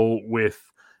struggle with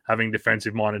having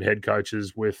defensive-minded head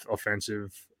coaches with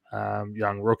offensive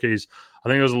young rookies. I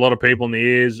think there's a lot of people in the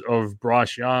ears of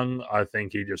Bryce Young. I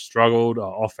think he just struggled.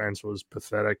 Our offense was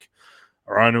pathetic.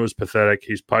 Our owner was pathetic.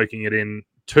 He's poking it in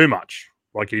too much.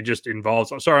 Like he just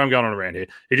involves – sorry, I'm going on around here.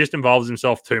 He just involves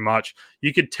himself too much.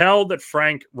 You could tell that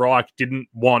Frank Reich didn't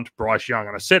want Bryce Young.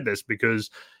 And I said this because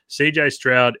CJ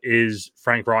Stroud is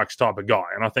Frank Reich's type of guy.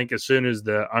 And I think as soon as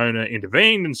the owner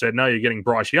intervened and said, no, you're getting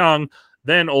Bryce Young,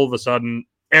 then all of a sudden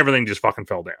everything just fucking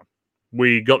fell down.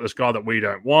 We got this guy that we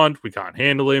don't want. We can't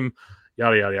handle him,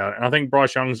 yada, yada, yada. And I think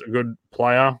Bryce Young's a good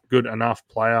player, good enough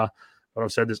player. But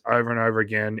I've said this over and over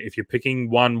again. If you're picking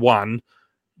 1-1,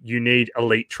 you need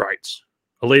elite traits.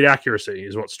 Elite accuracy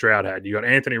is what Stroud had. You got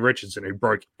Anthony Richardson, who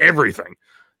broke everything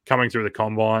coming through the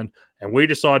combine. And we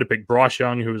decided to pick Bryce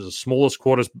Young, who was the smallest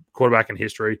quarterback in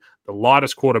history, the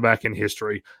lightest quarterback in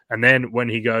history. And then when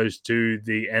he goes to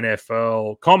the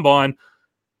NFL combine,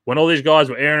 when all these guys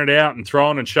were airing it out and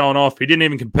throwing and showing off, he didn't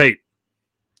even compete.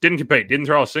 Didn't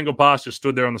throw a single pass, just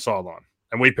stood there on the sideline.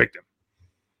 And we picked him.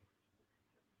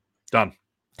 Done.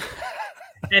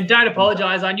 And don't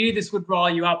apologize. I knew this would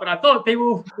rile you up, but I thought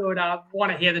people would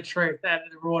want to hear the truth, the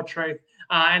raw truth.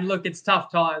 And look, it's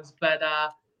tough times, but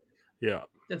yeah.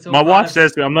 My wife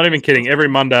says to me, I'm not even kidding. Every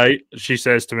Monday, she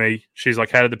says to me, she's like,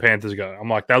 "How did the Panthers go?" I'm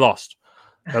like, "They lost.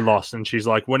 And she's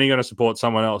like, "When are you going to support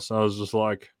someone else?" And I was just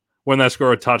like, "When they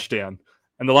score a touchdown."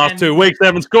 And the last 2 weeks, they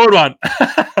haven't scored one.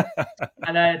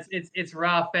 I know it's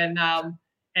rough,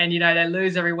 and you know they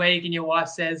lose every week, and your wife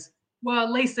says, "Well,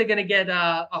 at least they're going to get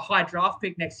a high draft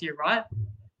pick next year, right?"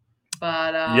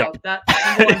 But that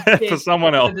for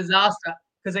someone else, a disaster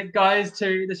because it goes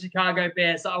to the Chicago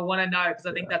Bears. So I want to know because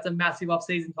I think that's a massive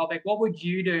off-season topic. What would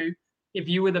you do if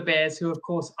you were the Bears, who of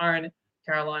course own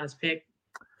Carolina's pick?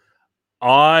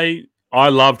 I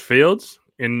loved Fields.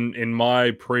 In my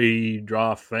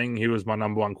pre-draft thing, he was my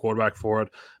number one quarterback for it.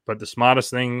 But the smartest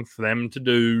thing for them to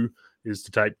do is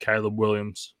to take Caleb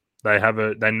Williams. They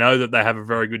know that they have a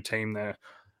very good team there.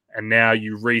 And now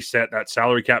you reset that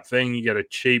salary cap thing. You get a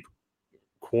cheap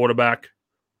quarterback,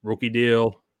 rookie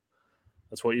deal.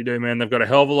 That's what you do, man. They've got a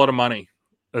hell of a lot of money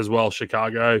as well,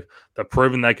 Chicago. They've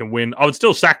proven they can win. I would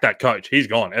still sack that coach. He's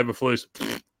gone. Eberflus,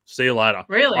 see you later.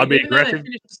 Really? I'd be Even aggressive. though they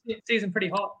finished the season pretty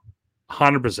hot.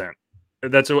 100%.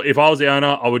 If I was the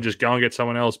owner, I would just go and get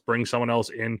someone else, bring someone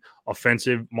else in,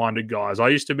 offensive-minded guys. I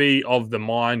used to be of the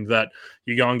mind that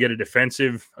you go and get a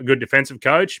good defensive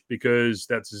coach because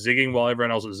that's zigging while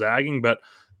everyone else is zagging. But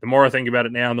the more I think about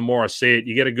it now and the more I see it,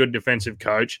 you get a good defensive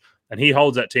coach and he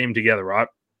holds that team together, right?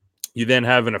 You then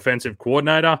have an offensive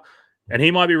coordinator and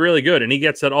he might be really good and he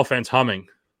gets that offense humming.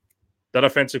 That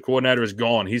offensive coordinator is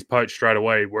gone. He's poached straight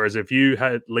away. Whereas if you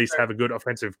at least have a good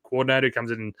offensive coordinator who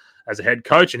comes in as a head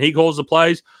coach and he calls the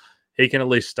plays, he can at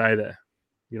least stay there.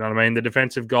 You know what I mean? The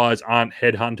defensive guys aren't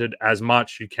headhunted as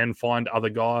much. You can find other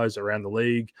guys around the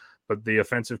league, but the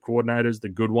offensive coordinators, the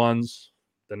good ones,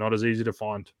 they're not as easy to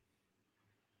find.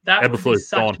 That would be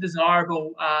such a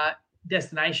desirable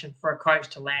destination for a coach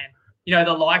to land. You know,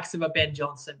 the likes of a Ben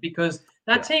Johnson, because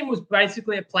that team was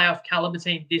basically a playoff caliber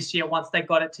team this year once they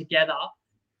got it together.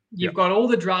 You've got all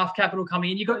the draft capital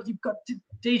coming in. You've got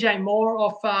DJ Moore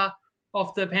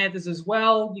off the Panthers as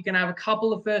well. You can have a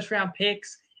couple of first-round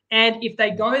picks. And if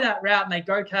they go that route and they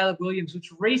go Caleb Williams,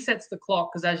 which resets the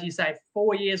clock, because as you say,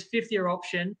 4 years, fifth-year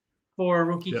option for a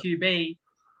rookie QB,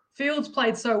 Fields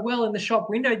played so well in the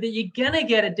shop window that you're going to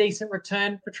get a decent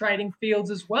return for trading Fields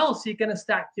as well. So you're going to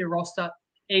stack your roster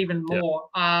even more.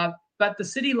 But the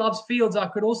city loves Fields. I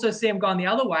could also see him going the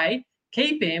other way,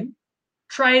 keep him,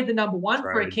 trade the number one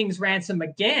for a king's ransom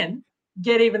again,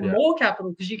 get even more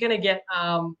capital because you're going to get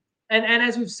and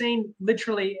as we've seen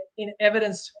literally in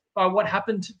evidence by what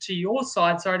happened to your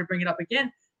side, sorry to bring it up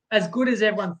again, as good as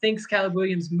everyone thinks Caleb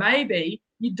Williams may be,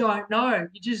 you don't know.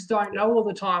 You just don't know all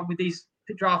the time with these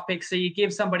draft picks. So you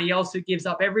give somebody else who gives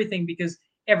up everything because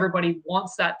everybody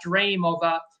wants that dream of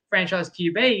a franchise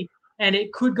QB. And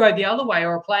it could go the other way,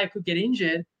 or a player could get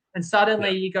injured, and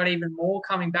suddenly you got even more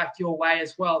coming back your way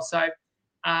as well. So,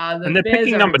 and they're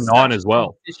picking number 9 as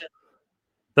well.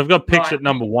 They've got picks at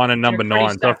number 1 and number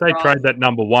 9. So if they trade that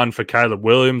number 1 for Caleb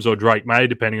Williams or Drake May,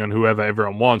 depending on whoever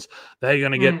everyone wants, they're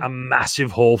going to get a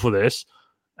massive haul for this.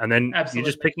 And then you're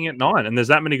just picking at 9. And there's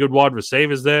that many good wide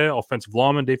receivers there, offensive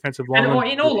linemen, defensive linemen.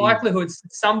 And in all likelihood,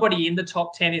 somebody in the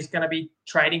top 10 is going to be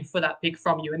trading for that pick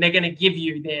from you, and they're going to give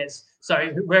you theirs. So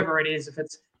whoever it is, if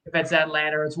it's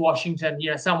Atlanta, it's Washington,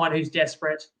 someone who's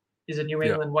desperate, is it New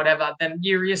England, whatever, then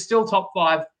you're still top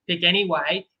 5 pick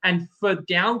anyway. And for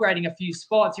downgrading a few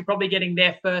spots, you're probably getting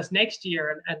there first next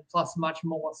year and plus much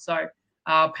more. So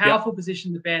powerful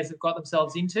position the Bears have got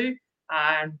themselves into.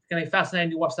 And it's going to be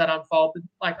fascinating to watch that unfold.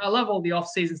 But I love all the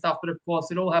off-season stuff, but of course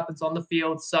it all happens on the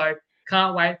field. So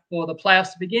can't wait for the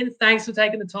playoffs to begin. Thanks for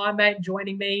taking the time, mate, and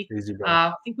joining me. Easy,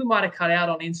 I think we might have cut out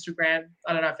on Instagram.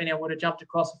 I don't know if anyone would have jumped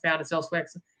across and found us elsewhere.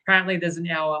 Apparently there's an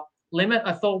hour limit.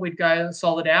 I thought we'd go a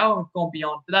solid hour and gone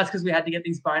beyond, but that's because we had to get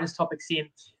these bonus topics in.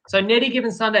 So Neddy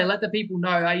Given Sunday, let the people know,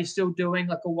 are you still doing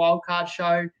like a wild card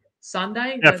show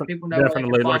Sunday? Let people know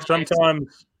definitely. Like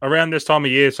sometimes around this time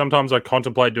of year, sometimes I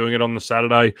contemplate doing it on the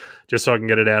Saturday just so I can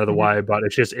get it out of the way, but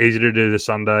it's just easy to do the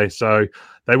Sunday. So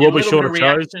they will be shorter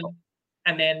shows.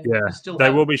 And then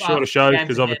they will be shorter shows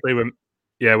because obviously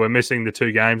yeah, we're missing the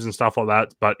 2 games and stuff like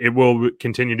that, but it will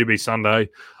continue to be Sunday.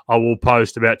 I will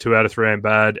post about 2 out of 3 ain't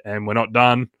bad, and we're not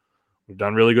done. We've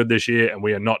done really good this year, and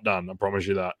we are not done. I promise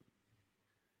you that.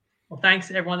 Well, thanks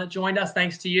to everyone that joined us.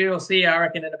 Thanks to you. I'll see you, I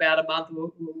reckon, in about a month.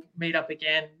 We'll meet up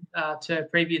again to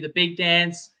preview the big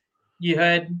dance. You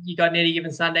heard you got Neddy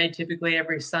Given Sunday, typically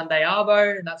every Sunday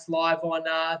arvo, and that's live on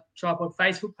Tripod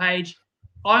Facebook page.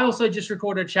 I also just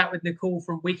recorded a chat with Nicole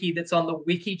from Wiki that's on the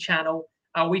Wiki channel.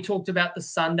 We talked about the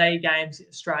Sunday games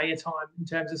Australia time in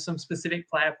terms of some specific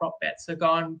player prop bets. So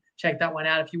go and check that one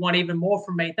out if you want even more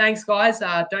from me. Thanks, guys.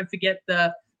 Don't forget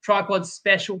the Tripod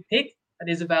special pick that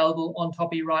is available on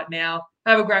Toppy right now.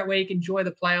 Have a great week. Enjoy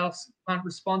the playoffs. Hunt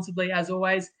responsibly as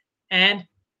always. And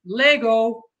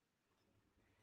Lego.